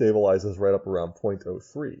stabilizes right up around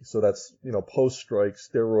 .03. So that's, post-strike,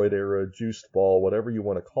 steroid era, juiced ball, whatever you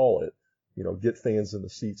want to call it, get fans in the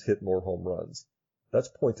seats, hit more home runs. That's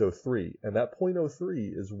 .03. And that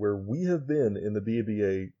 .03 is where we have been in the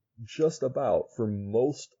BBA just about for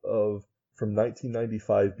most of, from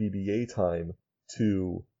 1995 BBA time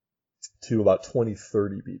to about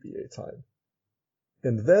 2030 BBA time.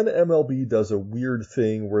 And then MLB does a weird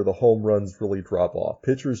thing where the home runs really drop off.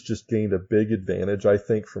 Pitchers just gained a big advantage, I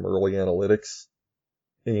think, from early analytics.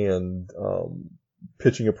 And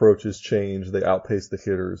pitching approaches changed. They outpaced the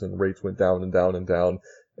hitters and rates went down and down and down.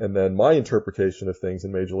 And then my interpretation of things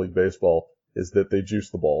in Major League Baseball is that they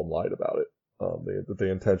juiced the ball and lied about it. That they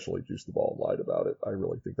intentionally juiced the ball and lied about it. I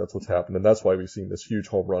really think that's what's happened. And that's why we've seen this huge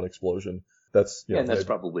home run explosion. That's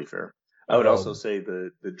probably fair. I would also say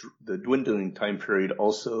the dwindling time period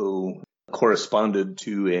also corresponded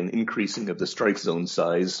to an increasing of the strike zone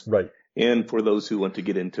size. Right. And for those who want to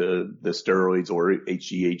get into the steroids or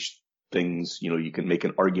HGH things, you can make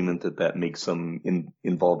an argument that makes some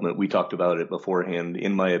involvement. We talked about it beforehand.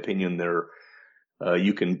 In my opinion,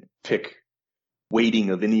 you can pick weighting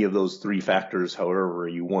of any of those three factors however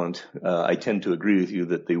you want. I tend to agree with you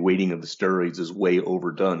that the weighting of the steroids is way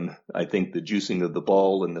overdone. I think the juicing of the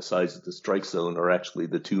ball and the size of the strike zone are actually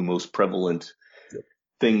the two most prevalent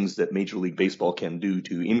things that Major League Baseball can do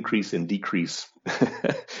to increase and decrease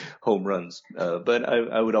home runs. But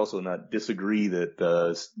I would also not disagree that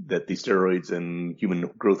the steroids and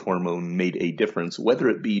human growth hormone made a difference, whether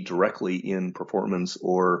it be directly in performance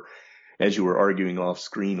or, as you were arguing off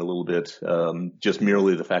screen a little bit, just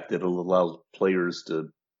merely the fact that it'll allow players to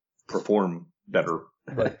perform better,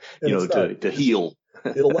 right. to heal.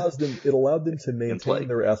 It allowed them to maintain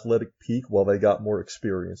their athletic peak while they got more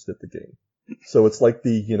experienced at the game. So it's like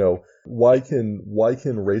why are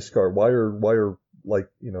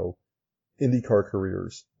IndyCar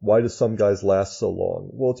careers, why do some guys last so long?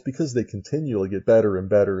 Well, it's because they continually get better and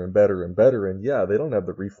better and better and better. And yeah, they don't have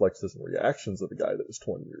the reflexes and reactions of a guy that was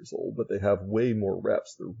 20 years old, but they have way more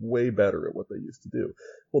reps. They're way better at what they used to do.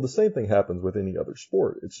 Well, the same thing happens with any other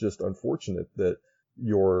sport. It's just unfortunate that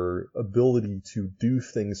your ability to do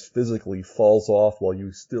things physically falls off while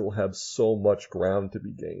you still have so much ground to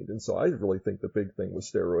be gained. And so I really think the big thing with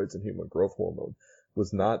steroids and human growth hormone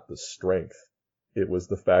was not the strength. It was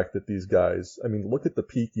the fact that these guys, I mean, look at the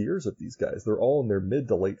peak years of these guys. They're all in their mid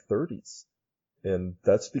to late 30s. And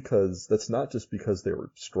that's not just because they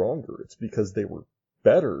were stronger. It's because they were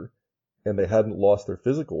better and they hadn't lost their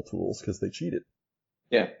physical tools because they cheated.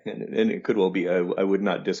 Yeah. And it could well be. I would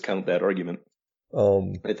not discount that argument.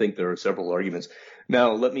 I think there are several arguments.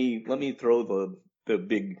 Now, let me throw the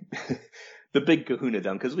big, the big kahuna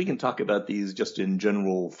down, because we can talk about these just in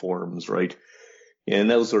general forms, right?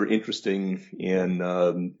 And those are interesting, and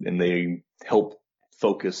they help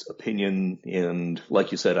focus opinion. And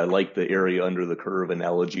like you said, I like the area under the curve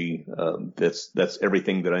analogy. That's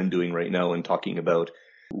everything that I'm doing right now in talking about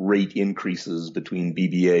rate increases between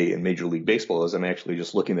BBA and Major League Baseball, as I'm actually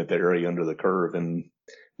just looking at the area under the curve and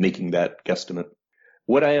making that guesstimate.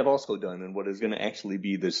 What I have also done, and what is going to actually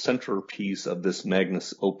be the centerpiece of this magnum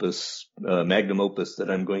opus that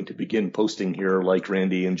I'm going to begin posting here, like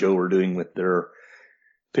Randy and Joe are doing with their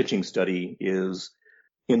pitching study, is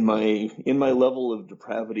in my level of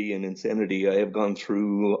depravity and insanity, I have gone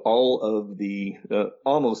through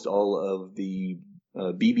almost all of the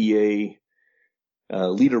BBA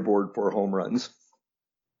leaderboard for home runs.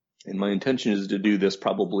 And my intention is to do this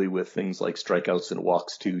probably with things like strikeouts and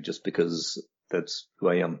walks too, just because that's who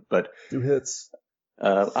I am. But 2 hits.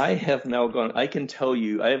 I can tell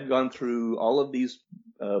you, I have gone through all of these,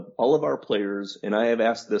 all of our players, and I have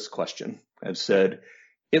asked this question. I've said,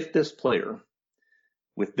 If this player,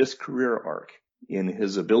 with this career arc in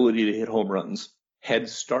his ability to hit home runs, had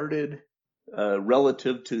started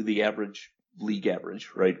relative to the league average,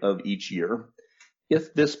 right, of each year,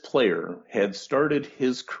 if this player had started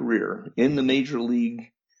his career in the major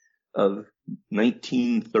league of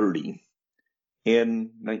 1930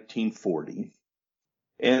 and 1940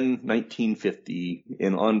 and 1950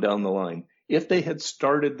 and on down the line, if they had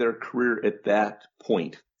started their career at that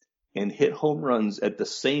point and hit home runs at the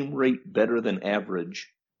same rate better than average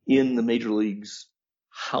in the major leagues,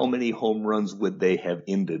 how many home runs would they have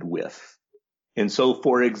ended with? And so,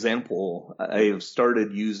 for example, I have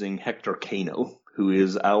started using Tchekanov, who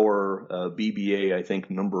is our BBA, I think,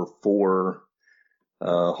 number 4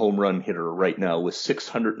 home run hitter right now with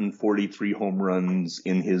 643 home runs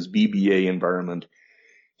in his BBA environment.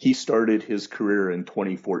 He started his career in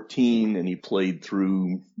 2014 and he played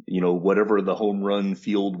through, whatever the home run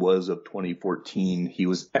field was of 2014. He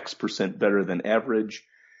was X% better than average.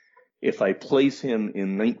 If I place him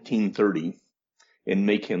in 1930 and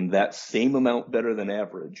make him that same amount better than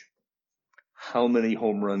average, how many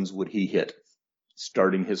home runs would he hit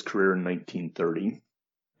starting his career in 1930?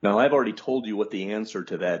 Now, I've already told you what the answer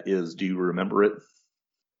to that is. Do you remember it?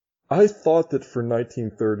 I thought that for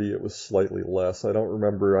 1930 it was slightly less. I don't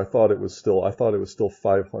remember. I thought it was still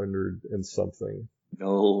 500 and something.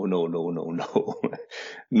 No. No. Oh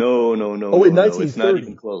wait, 1930. It's not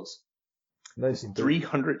even close. 1930.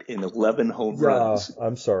 311 home runs.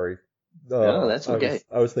 I'm sorry. No, that's okay.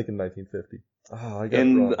 I was thinking 1950. I got it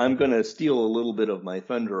and wrong. I'm going to steal a little bit of my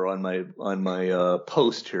thunder on my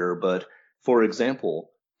post here, but for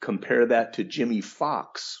example, compare that to Jimmy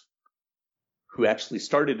Fox, who actually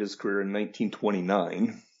started his career in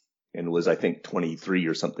 1929 and was, I think, 23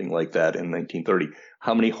 or something like that in 1930.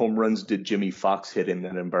 How many home runs did Jimmy Fox hit in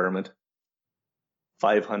that environment?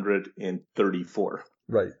 534.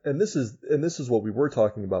 Right. And this is what we were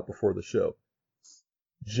talking about before the show.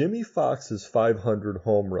 Jimmy Fox's 500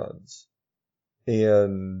 home runs.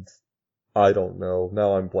 And I don't know.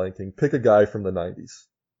 Now I'm blanking. Pick a guy from the 90s.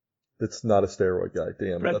 That's not a steroid guy.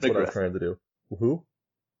 Damn, that's what I was trying to do. Who?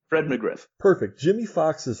 Fred McGriff. Perfect. Jimmy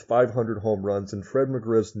Fox's 500 home runs and Fred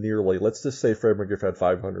McGriff's nearly, let's just say Fred McGriff had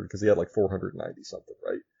 500 because he had like 490 something,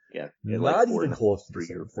 right? Yeah. Not even close to 3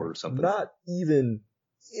 or 4 or something. Not even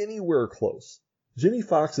anywhere close. Jimmy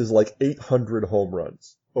Fox is like 800 home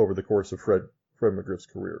runs over the course of Fred McGriff's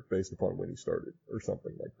career based upon when he started or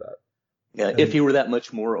something like that. Yeah, and if he were that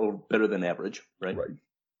much more or better than average, right? Right.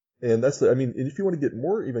 And if you want to get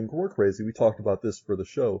even more crazy, we talked about this for the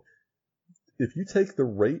show. If you take the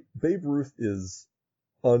rate, Babe Ruth is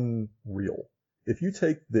unreal. If you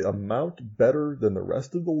take the amount better than the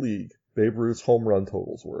rest of the league, Babe Ruth's home run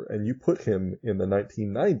totals were, and you put him in the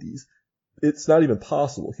 1990s, it's not even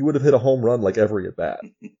possible. He would have hit a home run like every at bat.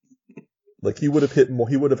 Like he would have had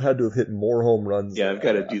to have hit more home runs. Yeah, I've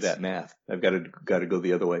got to do that math. I've got to go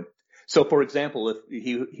the other way. So, for example, if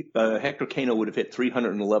Tchekanov would have hit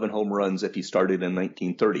 311 home runs if he started in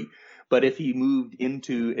 1930, but if he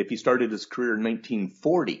started his career in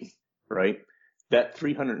 1940, right, that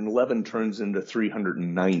 311 turns into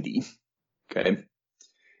 390. Okay.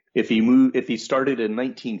 If he started in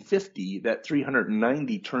 1950, that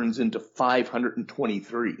 390 turns into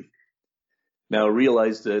 523. Now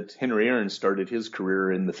realize that Henry Aaron started his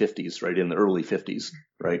career in the 50s, right, in the early 50s,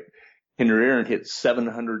 right? Henry Aaron hit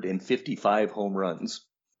 755 home runs.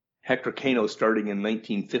 Tchekanov starting in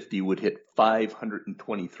 1950 would hit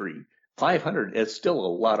 523. 500 is still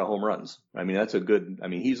a lot of home runs. I mean, that's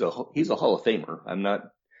he's a Hall of Famer. I'm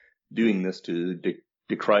not doing this to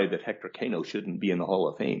decry that Tchekanov shouldn't be in the Hall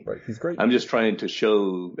of Fame. Right, he's great. I'm just trying to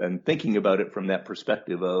show and thinking about it from that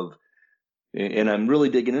perspective of, and I'm really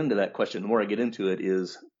digging into that question. The more I get into it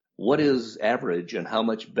is, what is average and how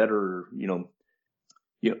much better,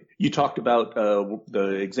 you talked about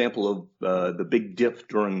the example of the big dip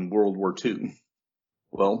during World War II.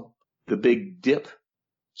 Well, the big dip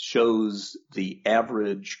shows the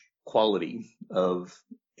average quality of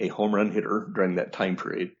a home run hitter during that time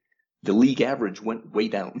period. The league average went way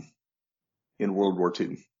down in World War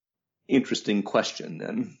II. Interesting question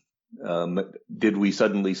then. Did we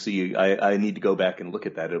suddenly see, I need to go back and look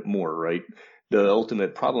at that more, right? The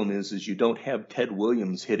ultimate problem is you don't have Ted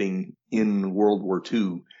Williams hitting in World War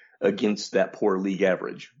II against that poor league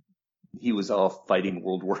average. He was off fighting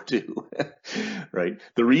World War II, right?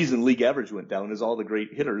 The reason league average went down is all the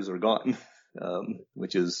great hitters are gone,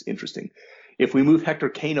 which is interesting. If we move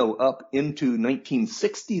Tchekanov up into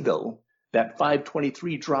 1960, though, that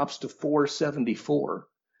 523 drops to 474.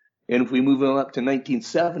 And if we move him up to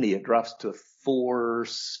 1970, it drops to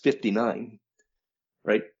 459,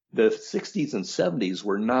 right? the 60s and 70s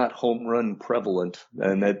were not home run prevalent.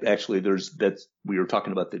 And that actually we were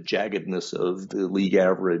talking about the jaggedness of the league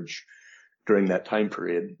average during that time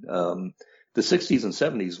period. The 60s and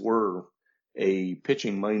 70s were a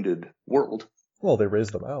pitching minded world. Well, they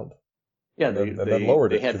raised the mound. Yeah, and then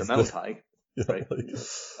lowered they it. had the mound high. Right.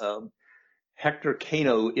 Hector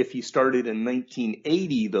Cano, if he started in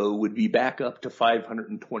 1980, though, would be back up to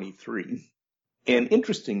 523. And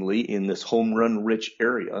interestingly, in this home run rich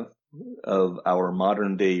area of our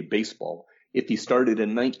modern day baseball, if he started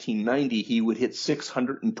in 1990, he would hit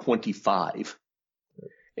 625.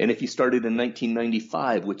 And if he started in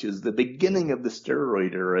 1995, which is the beginning of the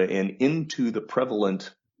steroid era and into the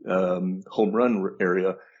prevalent home run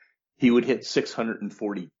area, he would hit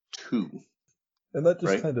 642. And that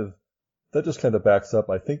just kind of backs up,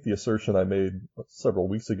 I think, the assertion I made several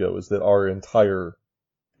weeks ago is that our entire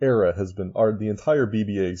era the entire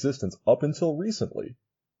BBA existence up until recently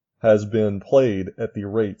has been played at the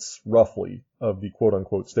rates roughly of the quote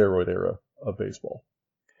unquote steroid era of baseball.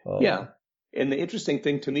 Yeah. And the interesting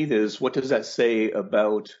thing to me is, what does that say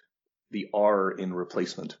about the R in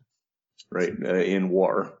replacement, right? In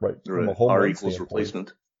WAR, right? From a R equals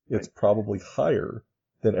replacement. It's probably higher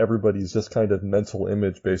than everybody's just kind of mental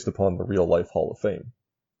image based upon the real life Hall of Fame.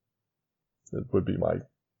 It would be my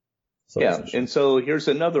supposition. Yeah, and so here's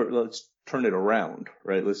let's turn it around,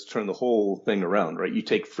 right? Let's turn the whole thing around, right? You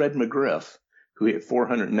take Fred McGriff, who hit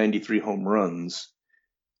 493 home runs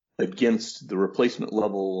against the replacement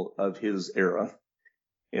level of his era,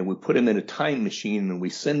 and we put him in a time machine and we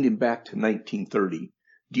send him back to 1930.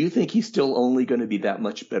 Do you think he's still only going to be that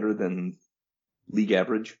much better than league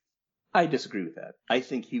average? I disagree with that. I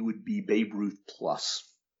think he would be Babe Ruth plus.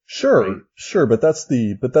 Sure, right? Sure, but that's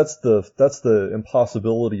the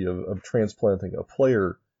impossibility of transplanting a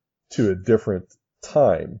player to a different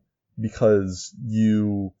time, because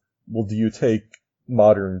do you take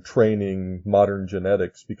modern training, modern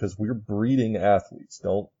genetics, because we're breeding athletes.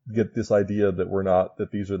 Don't get this idea that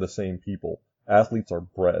these are the same people. Athletes are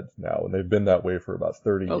bred now, and they've been that way for about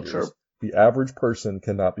 30 years. Sure. The average person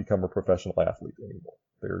cannot become a professional athlete anymore.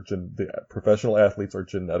 The professional athletes are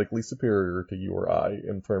genetically superior to you or I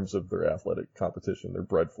in terms of their athletic competition. They're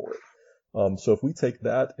bred for it. So if we take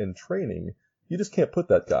that in training, you just can't put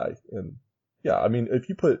that guy in. Yeah, I mean, if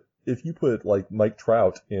you put like Mike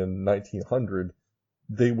Trout in 1900,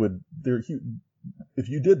 if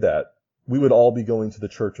you did that, we would all be going to the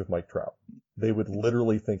church of Mike Trout. They would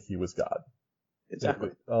literally think he was God.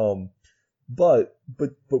 Exactly. But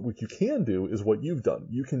what you can do is what you've done.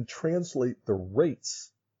 You can translate the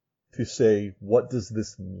rates to say, what does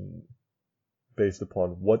this mean? Based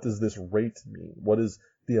upon what does this rate mean? What is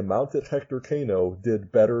the amount that Hector Cano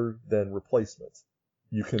did better than replacement?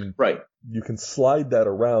 You can slide that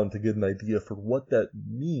around to get an idea for what that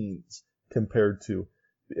means compared to,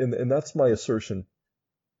 and that's my assertion.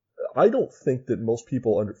 I don't think that most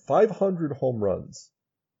people under 500 home runs,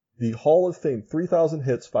 the Hall of Fame, 3,000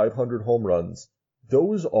 hits, 500 home runs,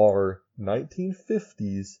 those are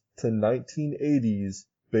 1950s to 1980s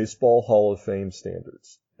Baseball Hall of Fame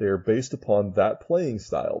standards. They are based upon that playing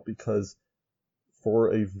style because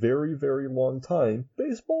for a very, very long time,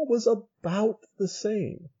 baseball was about the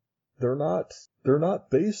same. They're not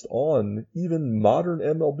based on even modern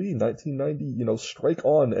MLB, 1990, strike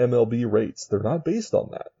on MLB rates. They're not based on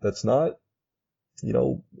that. That's not,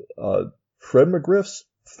 Fred McGriff's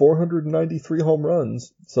 493 home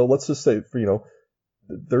runs. So let's just say,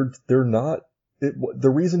 they're not, the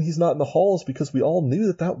reason he's not in the Hall is because we all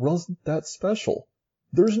knew that wasn't that special.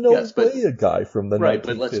 There's no way a guy from the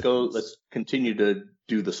 1950s. But let's continue to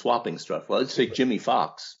do the swapping stuff. Well, let's take Jimmy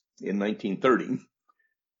Fox in 1930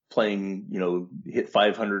 playing, hit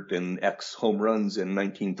 500 and X home runs in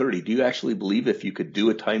 1930. Do you actually believe if you could do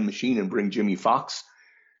a time machine and bring Jimmy Fox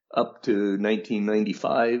up to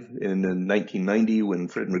 1995 and then 1990 when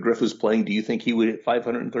Fred McGriff was playing, do you think he would hit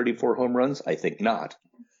 534 home runs? I think not.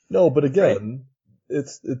 No, but again,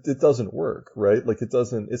 it doesn't work, right? Like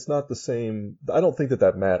it's not the same. I don't think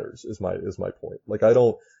that matters is my point. Like I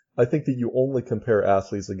think that you only compare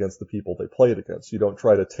athletes against the people they played against. You don't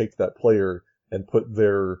try to take that player and put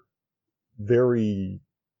their very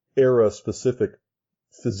era-specific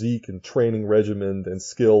physique and training regimen and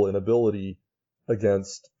skill and ability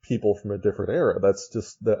against people from a different era. That's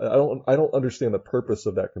just I don't understand the purpose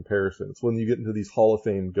of that comparison. It's when you get into these Hall of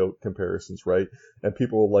Fame GOAT comparisons, right? And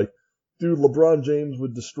people are like, dude, LeBron James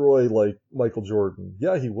would destroy like Michael Jordan.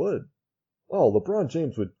 Yeah, he would. Oh, LeBron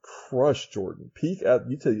James would crush Jordan.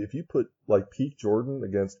 If you put like peak Jordan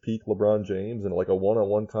against peak LeBron James in like a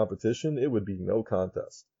one-on-one competition, it would be no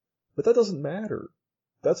contest. But that doesn't matter.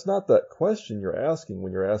 that's not that question you're asking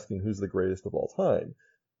when you're asking who's the greatest of all time.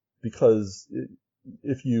 Because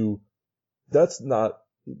that's not,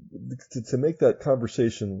 to make that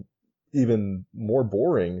conversation even more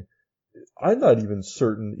boring, I'm not even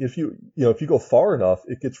certain if you go far enough,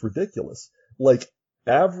 it gets ridiculous. Like,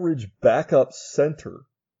 average backup center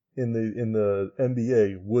in the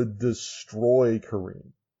NBA would destroy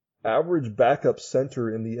Kareem. Average backup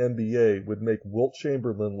center in the NBA would make Wilt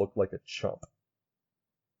Chamberlain look like a chump.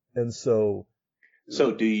 And so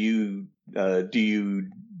do you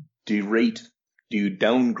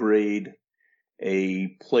downgrade a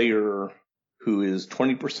player who is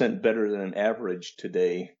 20% better than average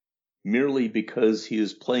today merely because he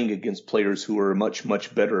is playing against players who are much,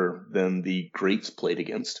 much better than the greats played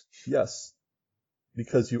against? Yes.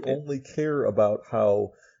 Because you only care about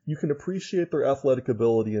how you can appreciate their athletic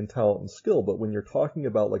ability and talent and skill, but when you're talking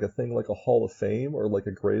about like a thing like a Hall of Fame or like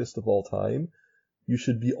a greatest of all time, you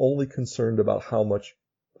should be only concerned about how much,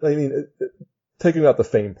 taking out the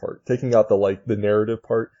fame part, taking out the narrative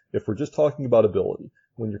part. If we're just talking about ability,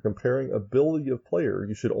 when you're comparing ability of player,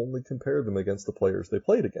 you should only compare them against the players they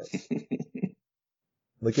played against.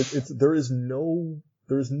 Like there's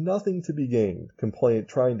nothing to be gained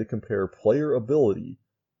trying to compare player ability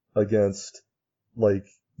against like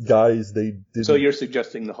guys they didn't. So you're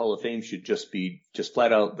suggesting the Hall of Fame should just be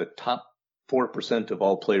flat out the top 4% of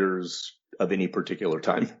all players of any particular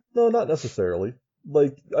time? No, not necessarily.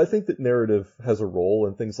 Like, I think that narrative has a role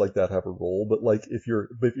and things like that have a role, but like if you're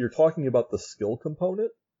talking about the skill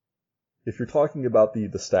component, if you're talking about the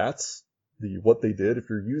stats, what they did, if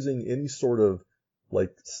you're using any sort of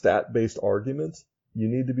like stat-based argument, you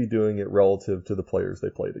need to be doing it relative to the players they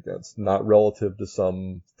played against, not relative to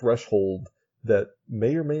some threshold that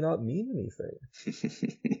may or may not mean anything.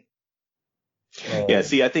 Yeah,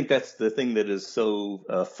 see, I think that's the thing that is so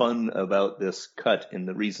fun about this cut and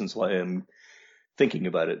the reasons why I'm thinking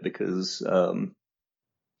about it, because,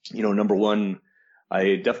 number one,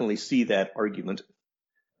 I definitely see that argument.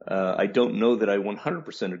 I don't know that I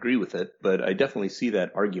 100% agree with it, but I definitely see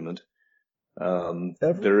that argument.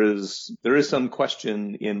 There is some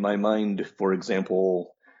question in my mind, for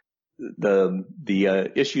example,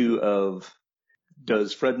 the issue of,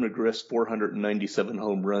 does Fred McGriff's 497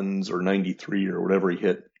 home runs or 93 or whatever he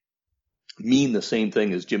hit mean the same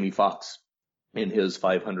thing as Jimmy Fox in his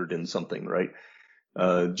 500 and something, right?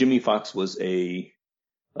 Jimmy Fox was a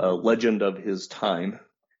legend of his time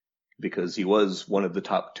because he was one of the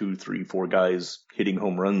top 2, 3, 4 guys hitting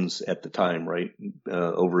home runs at the time, right?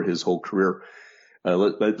 Over his whole career.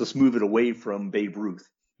 Let's move it away from Babe Ruth,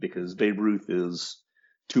 because Babe Ruth is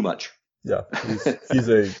too much. Yeah,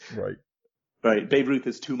 right. Right, Babe Ruth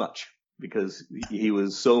is too much because he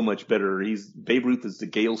was so much better. Babe Ruth is the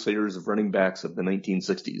Gale Sayers of running backs of the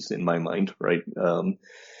 1960s in my mind, right?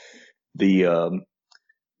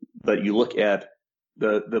 But you look at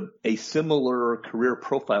a similar career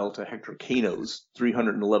profile to Hector Cano's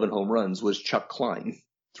 311 home runs was Chuck Klein,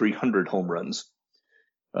 300 home runs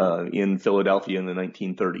in Philadelphia in the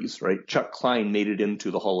 1930s, right? Chuck Klein made it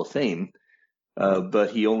into the Hall of Fame,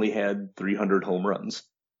 but he only had 300 home runs.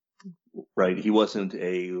 Right, he wasn't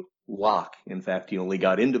a lock. In fact, he only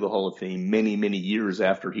got into the Hall of Fame many, many years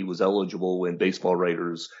after he was eligible, when baseball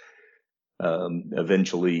writers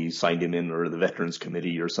eventually signed him in, or the Veterans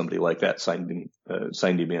Committee or somebody like that signed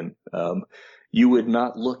him in. You would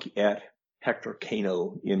not look at Hector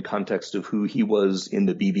Cano in context of who he was in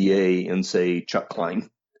the BBA and say Chuck Klein,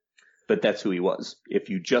 but that's who he was. If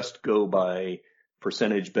you just go by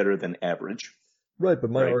percentage better than average. Right,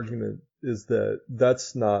 but my argument is that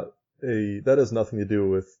that has nothing to do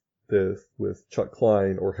with Chuck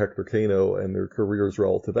Klein or Hector Cano and their careers'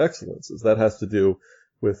 relative excellences. That has to do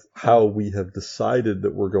with how we have decided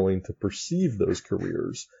that we're going to perceive those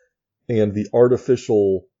careers and the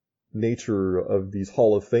artificial nature of these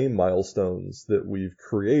Hall of Fame milestones that we've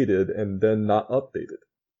created and then not updated.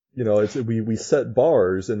 We set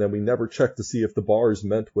bars and then we never check to see if the bars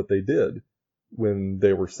meant what they did when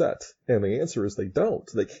they were set. And the answer is they don't.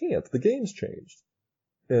 They can't. The game's changed.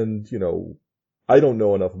 And, I don't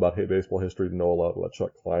know enough about baseball history to know a lot about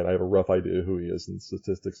Chuck Klein. I have a rough idea who he is in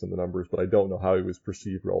statistics and the numbers, but I don't know how he was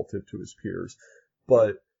perceived relative to his peers.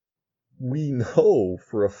 But we know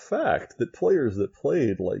for a fact that players that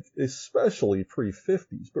played, like, especially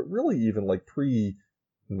pre-50s, but really even like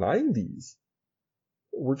pre-90s,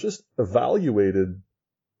 were just evaluated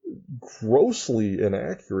grossly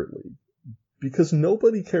inaccurately because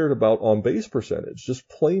nobody cared about on-base percentage. Just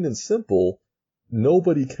plain and simple,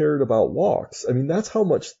 nobody cared about walks. I mean, that's how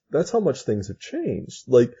much things have changed.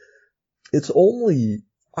 Like,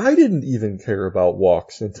 I didn't even care about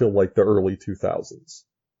walks until like the early 2000s.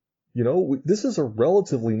 this is a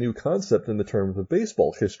relatively new concept in the terms of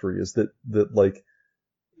baseball history, is that like,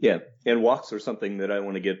 yeah, and walks are something that I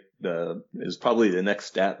want to get, is probably the next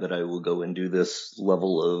stat that I will go and do this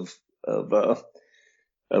level of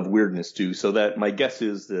weirdness to. So that my guess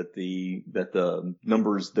is that the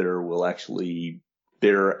numbers there will actually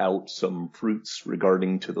bear out some fruits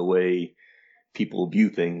regarding to the way people view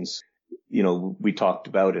things. We talked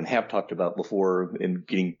about and have talked about before in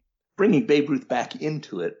bringing Babe Ruth back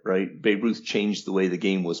into it, right? Babe Ruth changed the way the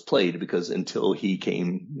game was played because until he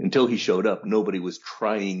showed up, nobody was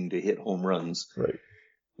trying to hit home runs. Right.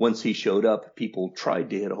 Once he showed up, people tried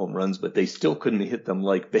to hit home runs, but they still couldn't hit them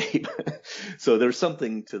like Babe. So there's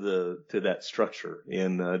something to that structure.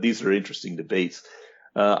 And these are interesting debates.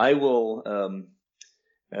 We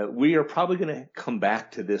are probably going to come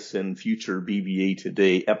back to this in future BBA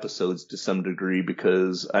Today episodes to some degree,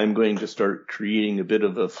 because I'm going to start creating a bit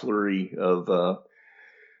of a flurry of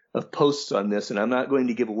posts on this, and I'm not going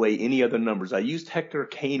to give away any other numbers. I used Hector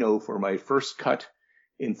Cano for my first cut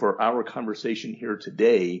and for our conversation here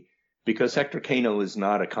today, because Hector Cano is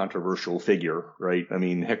not a controversial figure, right? I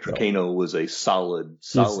mean, Hector Cano was a solid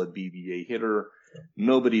BBA hitter.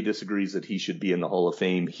 Nobody disagrees that he should be in the Hall of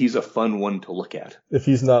Fame. He's a fun one to look at. If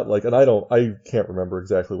he's not like, and I can't remember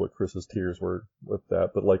exactly what Chris's tiers were with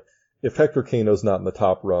that, but like, if Hector Cano's not in the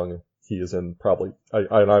top rung, he is in probably,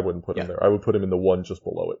 I wouldn't put him there. I would put him in the one just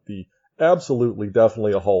below it. Absolutely,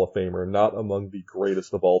 definitely a Hall of Famer, not among the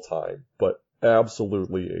greatest of all time, but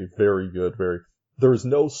absolutely a very good, there is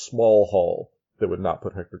no small hall that would not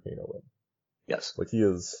put Hector Cano in. Yes. Like, he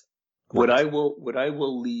is great. What I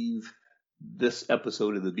will leave this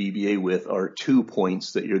episode of the BBA with are 2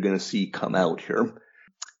 points that you're going to see come out here.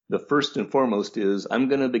 The first and foremost is I'm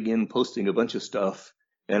going to begin posting a bunch of stuff,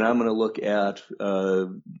 and I'm going to look at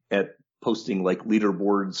posting like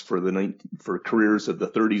leaderboards for careers of the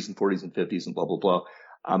 30s and 40s and 50s and blah, blah, blah.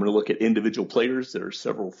 I'm going to look at individual players. There are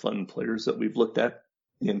several fun players that we've looked at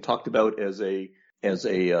and talked about as a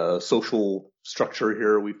social structure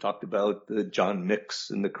here. We've talked about the John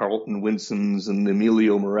Micks and the Carlton Winsons and the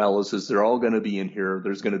Emilio Moraleses. They're all going to be in here.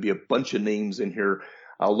 There's going to be a bunch of names in here.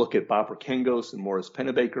 I'll look at Bob Rakengos and Morris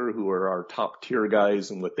Pennebaker, who are our top tier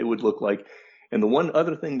guys, and what they would look like. And the one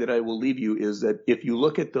other thing that I will leave you is that if you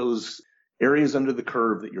look at those areas under the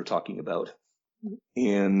curve that you're talking about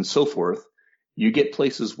and so forth, you get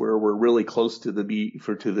places where we're really close to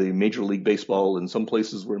the Major League Baseball, and some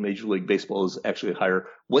places where Major League Baseball is actually higher.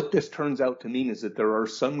 What this turns out to mean is that there are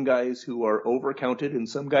some guys who are overcounted and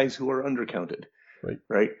some guys who are undercounted.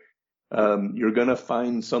 Right? You're going to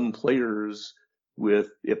find some players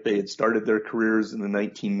if they had started their careers in the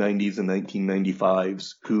 1990s and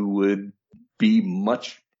 1995s, who would be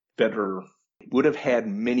much better, would have had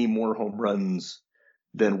many more home runs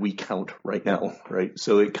than we count right now, right?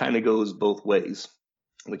 So it kind of goes both ways,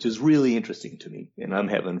 which is really interesting to me, and I'm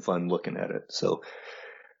having fun looking at it. So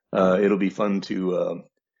it'll be fun to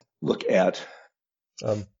look at.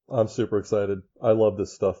 I'm super excited. I love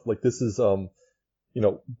this stuff. Like, this is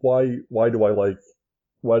why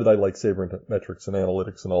did I like sabermetrics and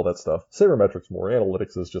analytics and all that stuff? Sabermetrics more,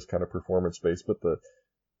 analytics is just kind of performance based, but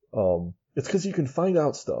it's because you can find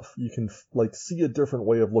out stuff. You can like see a different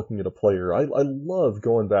way of looking at a player. I love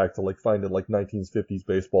going back to like finding like 1950s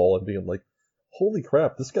baseball and being like, holy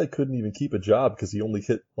crap, this guy couldn't even keep a job because he only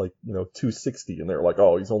hit like 260, and they're like,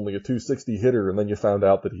 oh, he's only a 260 hitter, and then you found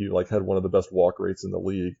out that he like had one of the best walk rates in the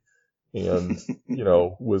league, and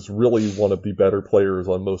was really one of the better players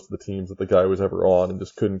on most of the teams that the guy was ever on, and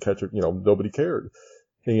just couldn't catch it. Nobody cared.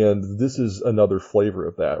 And this is another flavor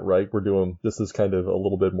of that, right? This is kind of a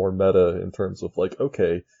little bit more meta in terms of like,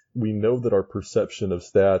 okay, we know that our perception of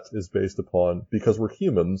stats is based upon, because we're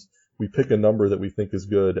humans, we pick a number that we think is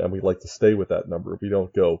good and we like to stay with that number. We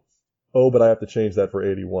don't go, oh, but I have to change that for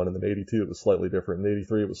 81, and then 82 it was slightly different, and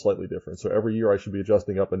 83 it was slightly different. So every year I should be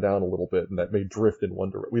adjusting up and down a little bit, and that may drift in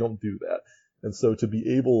one direction. We don't do that. And so to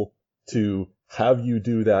be able to have you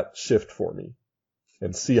do that shift for me,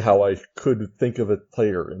 and see how I could think of a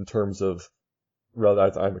player in terms of, well,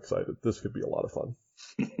 I'm excited. This could be a lot of fun.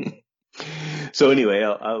 So anyway,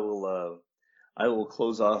 I will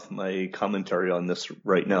close off my commentary on this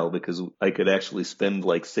right now, because I could actually spend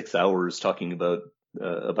like 6 hours talking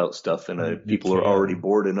about stuff, and people are already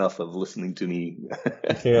bored enough of listening to me.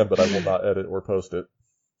 You can, but I will not edit or post it.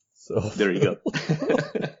 So there you go.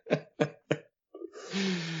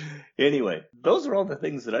 Anyway, those are all the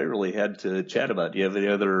things that I really had to chat about. Do you have any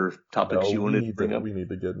other topics you wanted to bring up? We need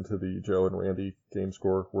to get into the Joe and Randy game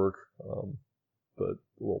score work, but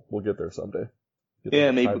we'll get there someday.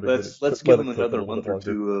 Maybe. Let's give them another month or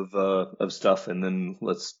two of stuff, and then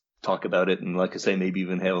let's talk about it. And like I say, maybe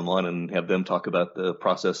even have them on and have them talk about the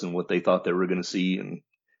process and what they thought they were going to see.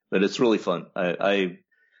 But it's really fun. To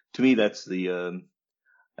me, that's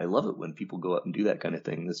I love it when people go out and do that kind of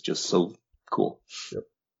thing. It's just so cool. Yep.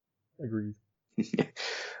 Agreed.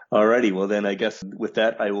 Alrighty. Well, then I guess with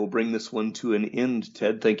that, I will bring this one to an end.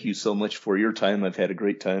 Ted, thank you so much for your time. I've had a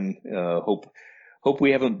great time. Hope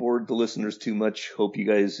we haven't bored the listeners too much. Hope you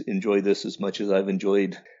guys enjoy this as much as I've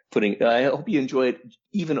enjoyed I hope you enjoy it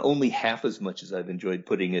even only half as much as I've enjoyed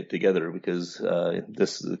putting it together, because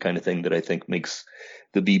this is the kind of thing that I think makes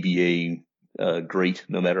the BBA great,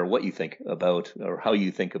 no matter what you think about or how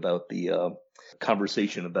you think about the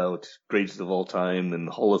conversation about greatest of all time and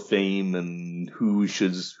Hall of Fame and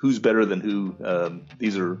who's better than who.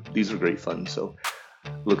 These are great fun. So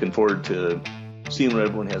looking forward to seeing what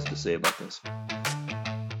everyone has to say about this.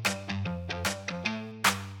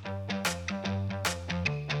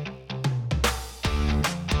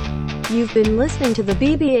 You've been listening to the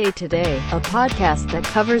BBA Today, a podcast that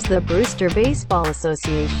covers the Brewster Baseball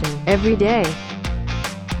Association every day.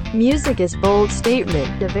 Music is Bold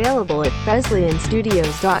Statement, available at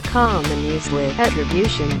BresleyanStudios.com and used with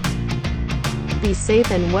attribution. Be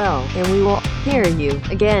safe and well, and we will hear you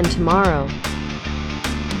again tomorrow.